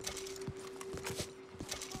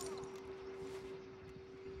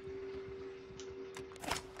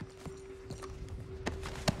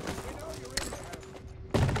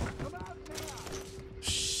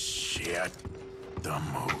 Shit. Dumb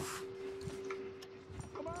move.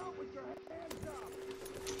 Come out with your hands up.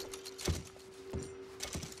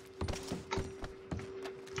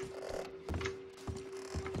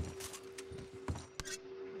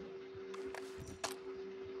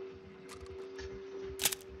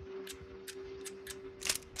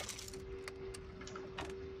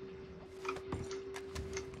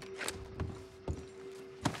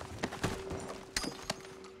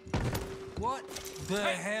 What the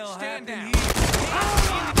hell stand happened down.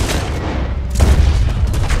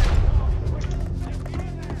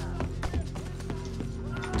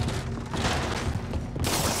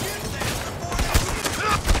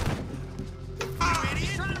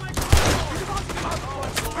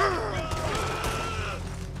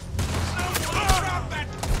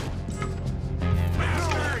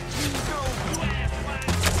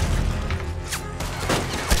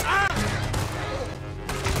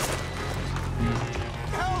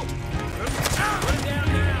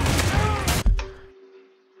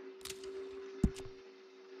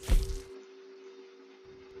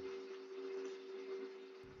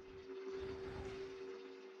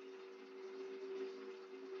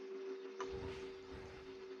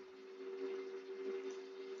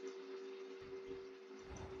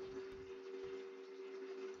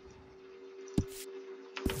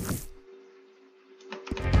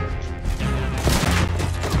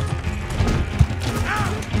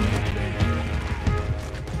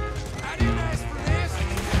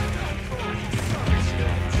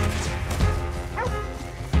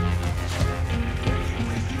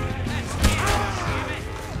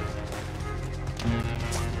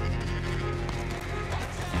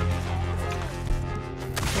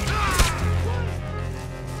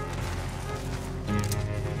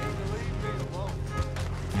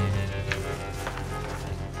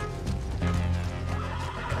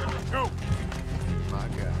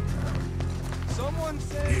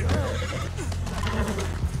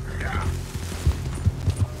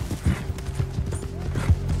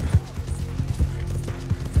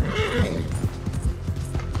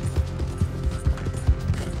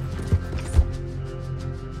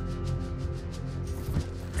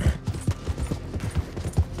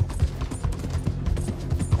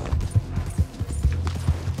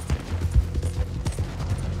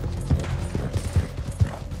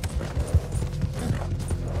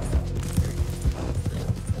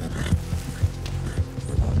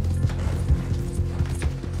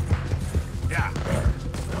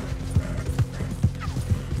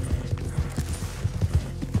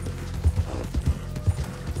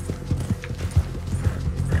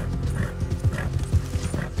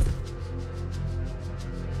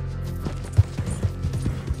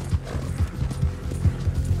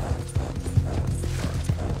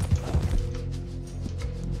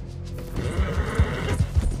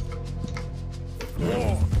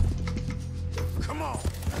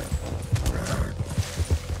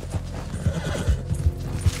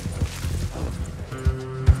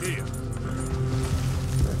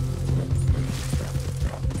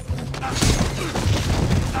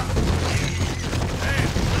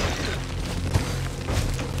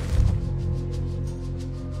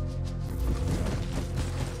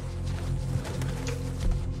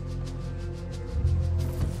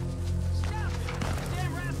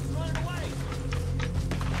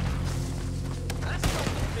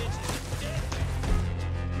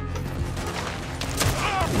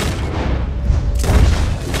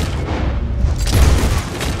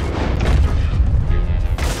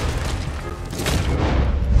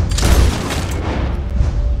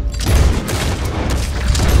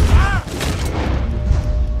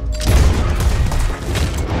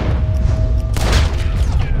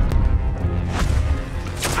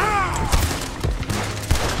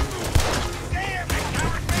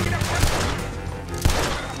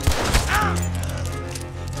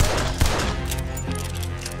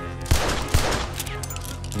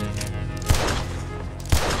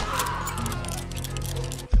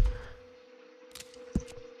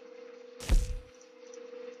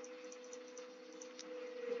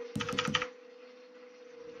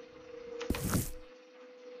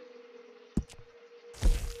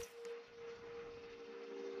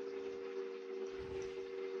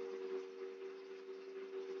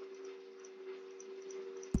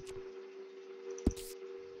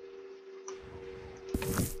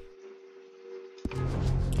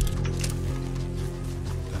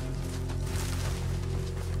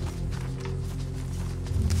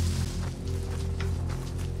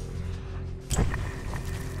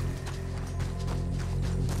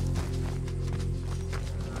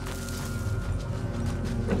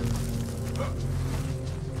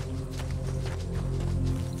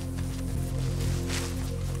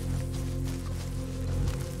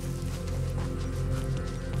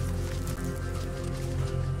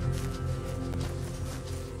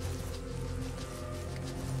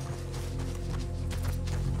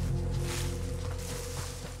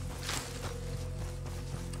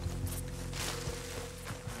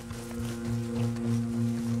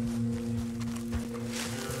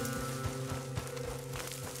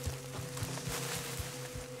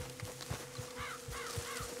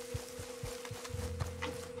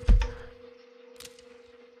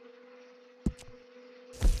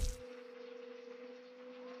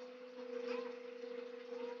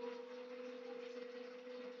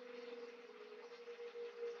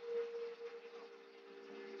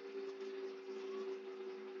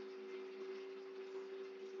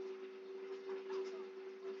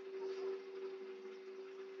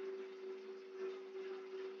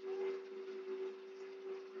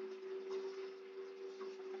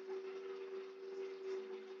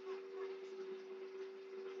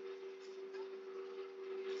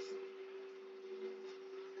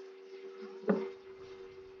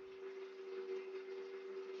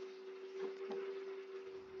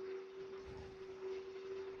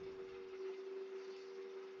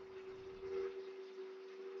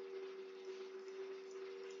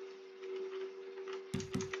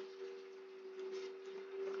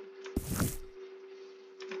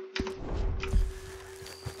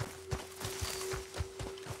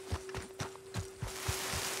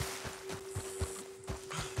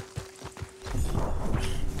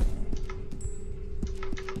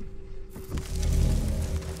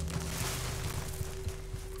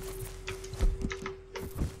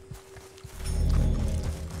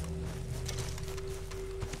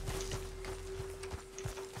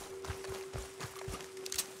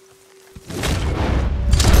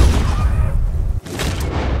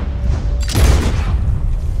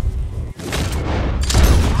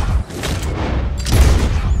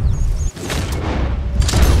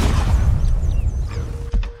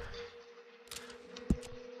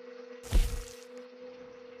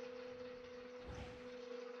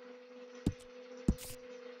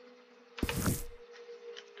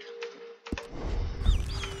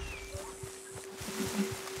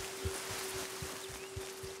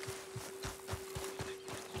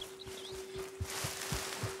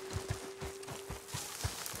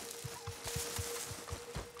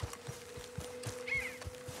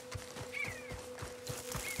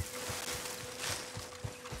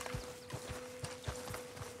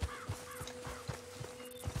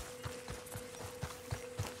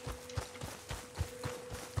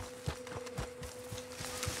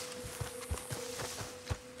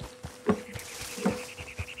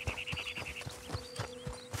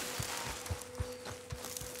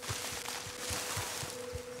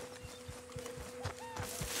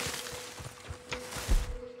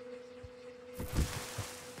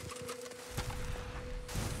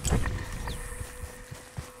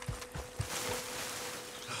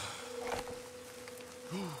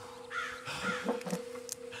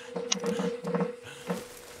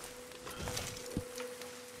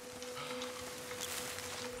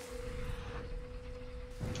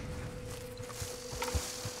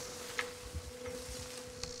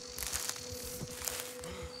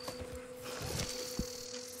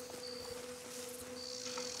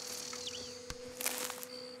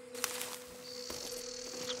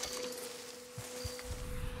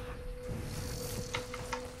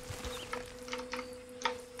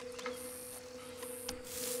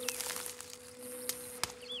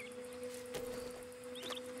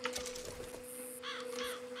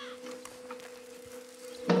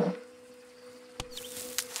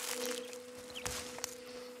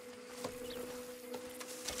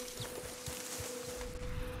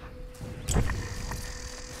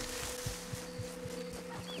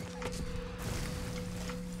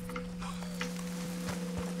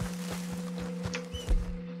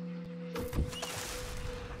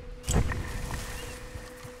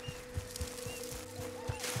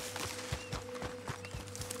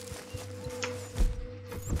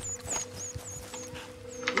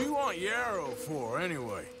 Yarrow for,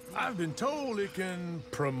 anyway? I've been told it can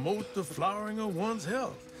promote the flowering of one's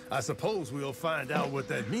health. I suppose we'll find out what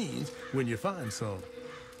that means when you find some.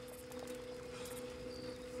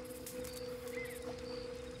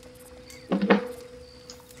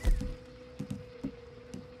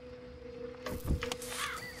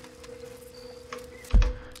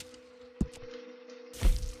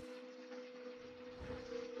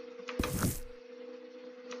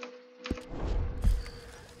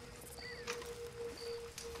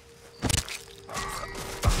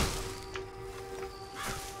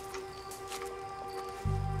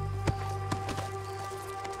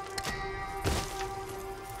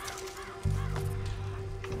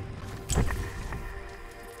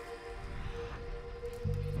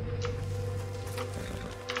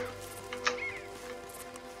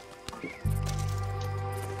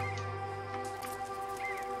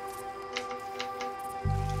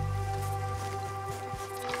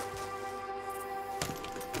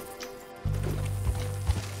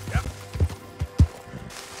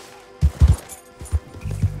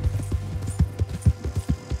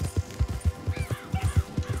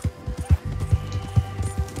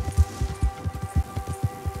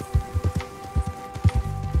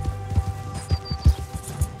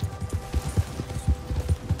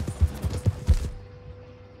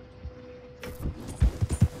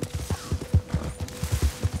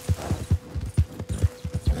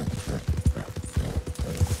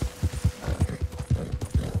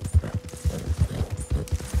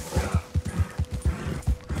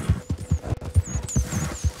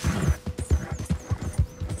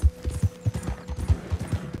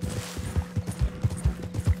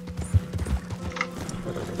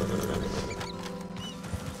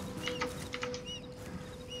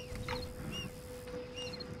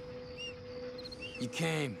 You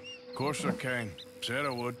came. Of course I came. Said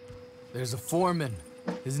I would. There's a foreman.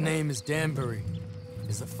 His name is Danbury.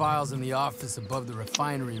 There's the files in the office above the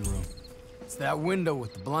refinery room. It's that window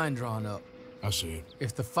with the blind drawn up. I see it.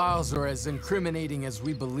 If the files are as incriminating as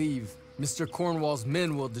we believe, Mr. Cornwall's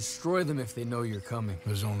men will destroy them if they know you're coming.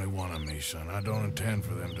 There's only one of me, son. I don't intend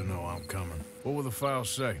for them to know I'm coming. What will the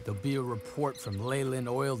files say? There'll be a report from Leyland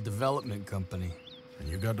Oil Development Company. And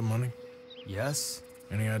you got the money? Yes.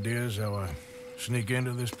 Any ideas how I sneak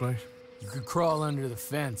into this place? You could crawl under the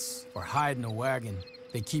fence or hide in a wagon.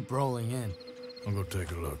 They keep rolling in. I'll go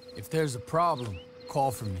take a look. If there's a problem,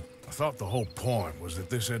 call for me. I thought the whole point was that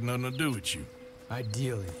this had nothing to do with you.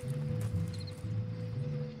 Ideally.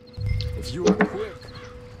 If you were quick,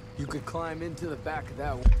 you could climb into the back of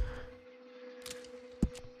that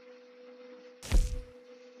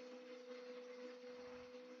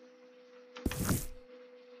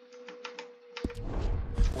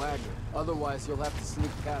wagon. Otherwise, you'll have to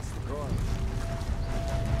sneak past the guard.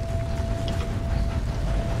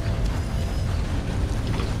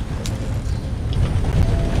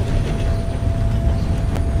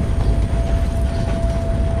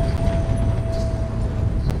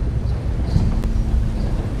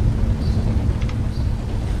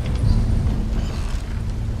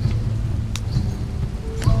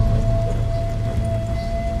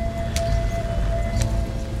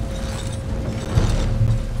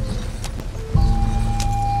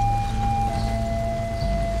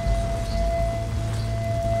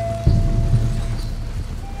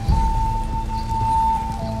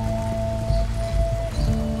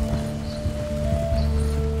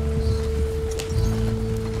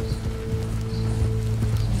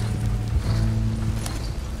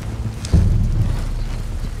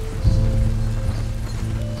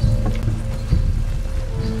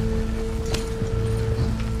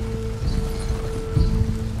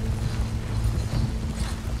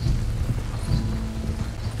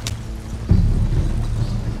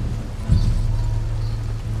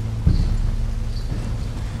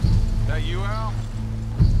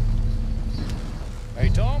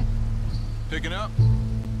 Picking up?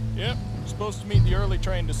 Yep. Supposed to meet the early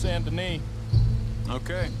train to Saint Denis.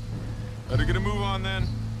 Okay. Better get a move on then.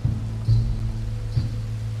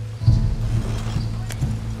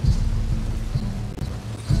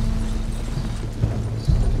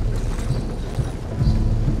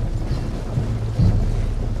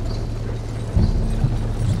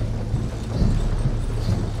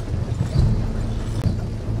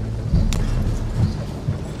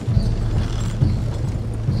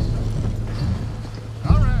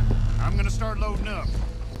 Start loading up.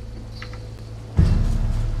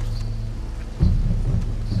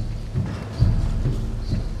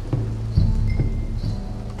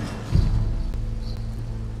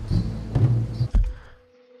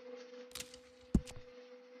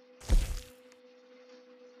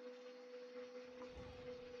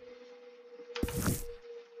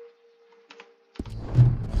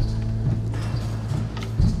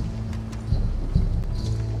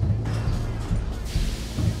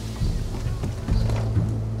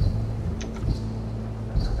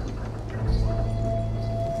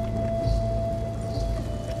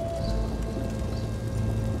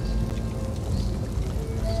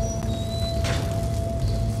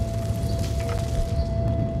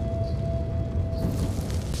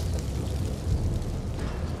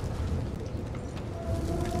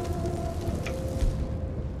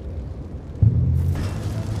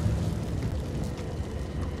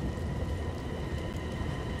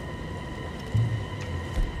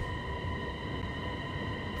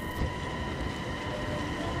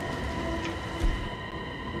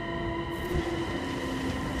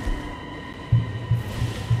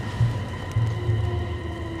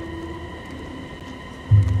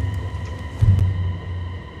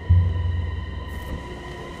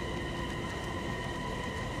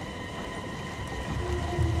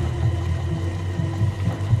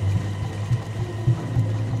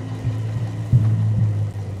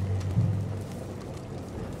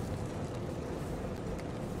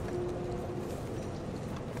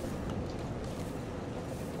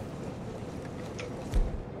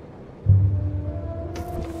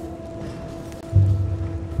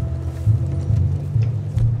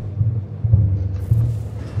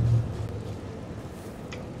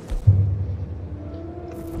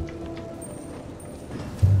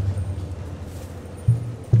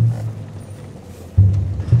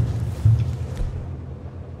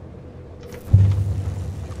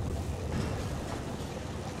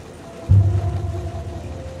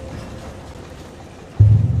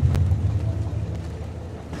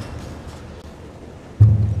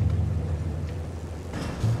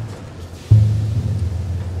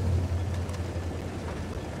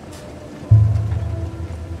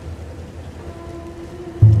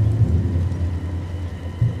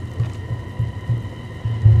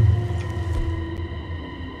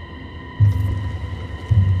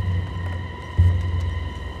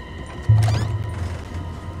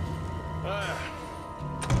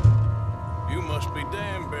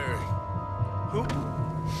 Who?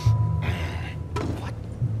 What?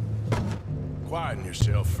 Quieten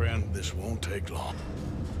yourself, friend. This won't take long.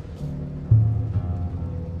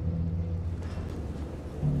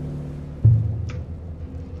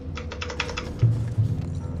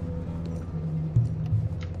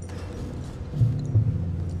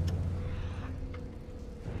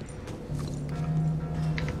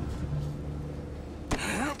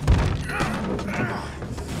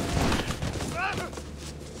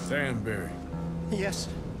 Danbury. Yes?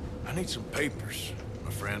 I need some papers,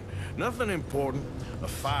 my friend. Nothing important. A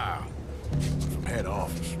file from head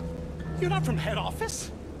office. You're not from head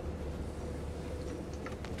office?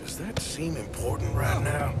 Does that seem important right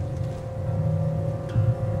now?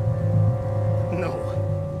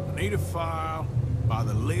 No. I need a file by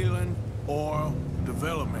the Leland Oil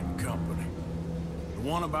Development Company. The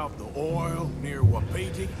one about the oil near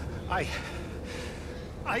Wapiti?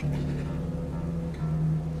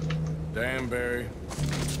 Danbury,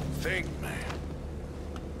 think, man.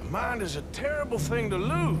 A mind is a terrible thing to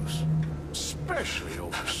lose, especially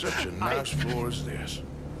over such a nice floor as this.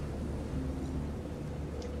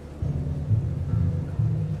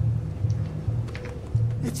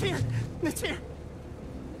 It's here! It's here!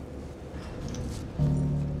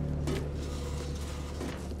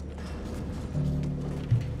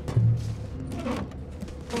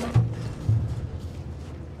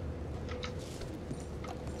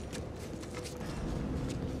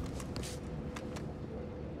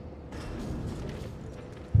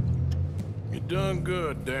 Done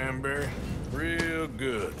good, Danbury. Real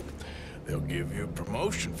good. They'll give you a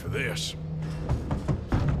promotion for this.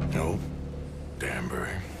 No,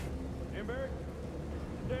 Danbury. Danbury?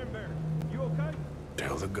 Danbury, you okay?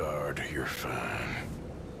 Tell the guard you're fine.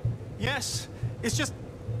 Yes, it's just...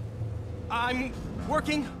 I'm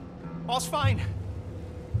working. All's fine.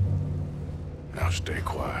 Now stay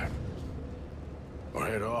quiet. Or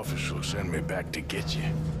head office will send me back to get you.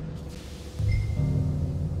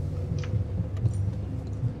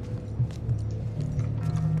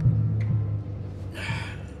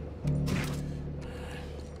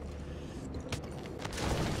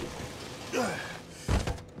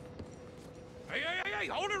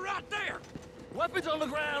 Weapons on the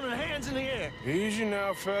ground and hands in the air. Easy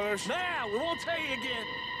now, fellas. Now, we won't tell you again.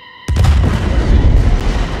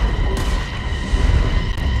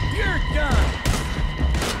 You're done.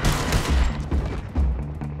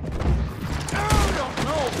 Oh,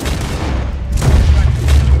 no.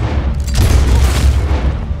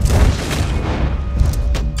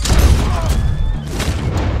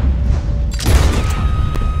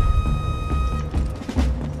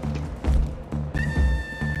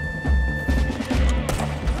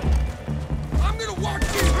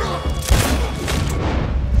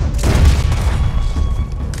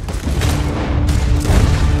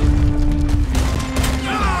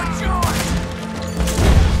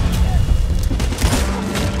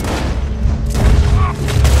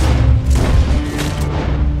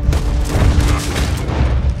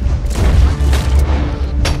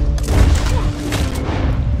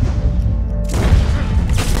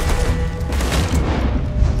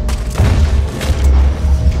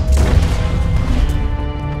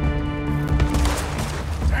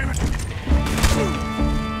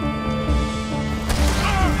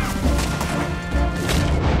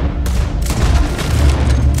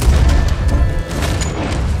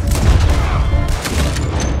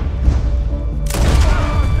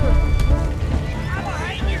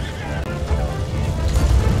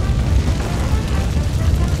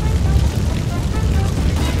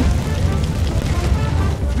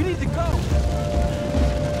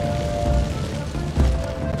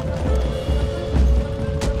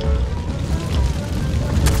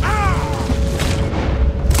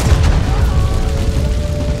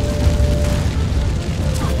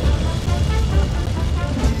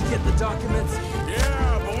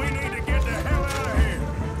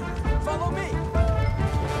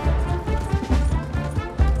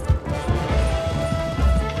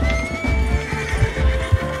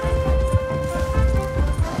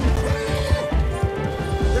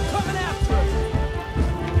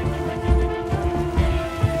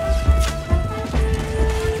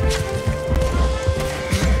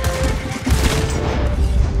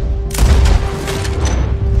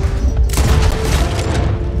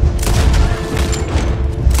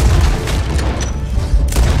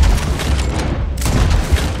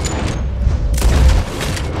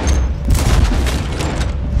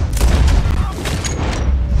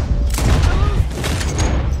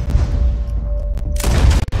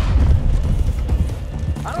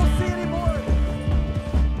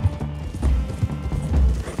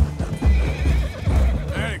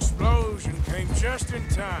 Just in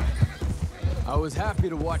time. I was happy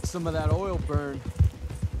to watch some of that oil burn.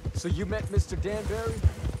 So you met Mr. Danbury?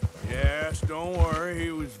 Yes, don't worry.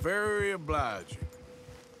 He was very obliging.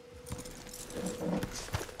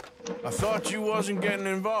 I thought you wasn't getting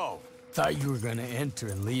involved. Thought you were gonna enter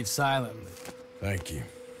and leave silently. Thank you.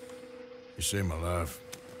 You saved my life.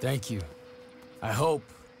 Thank you. I hope.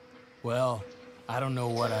 Well, I don't know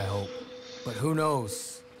what I hope. But who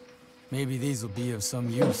knows? Maybe these will be of some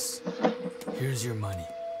use. Here's your money.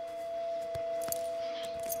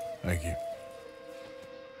 Thank you.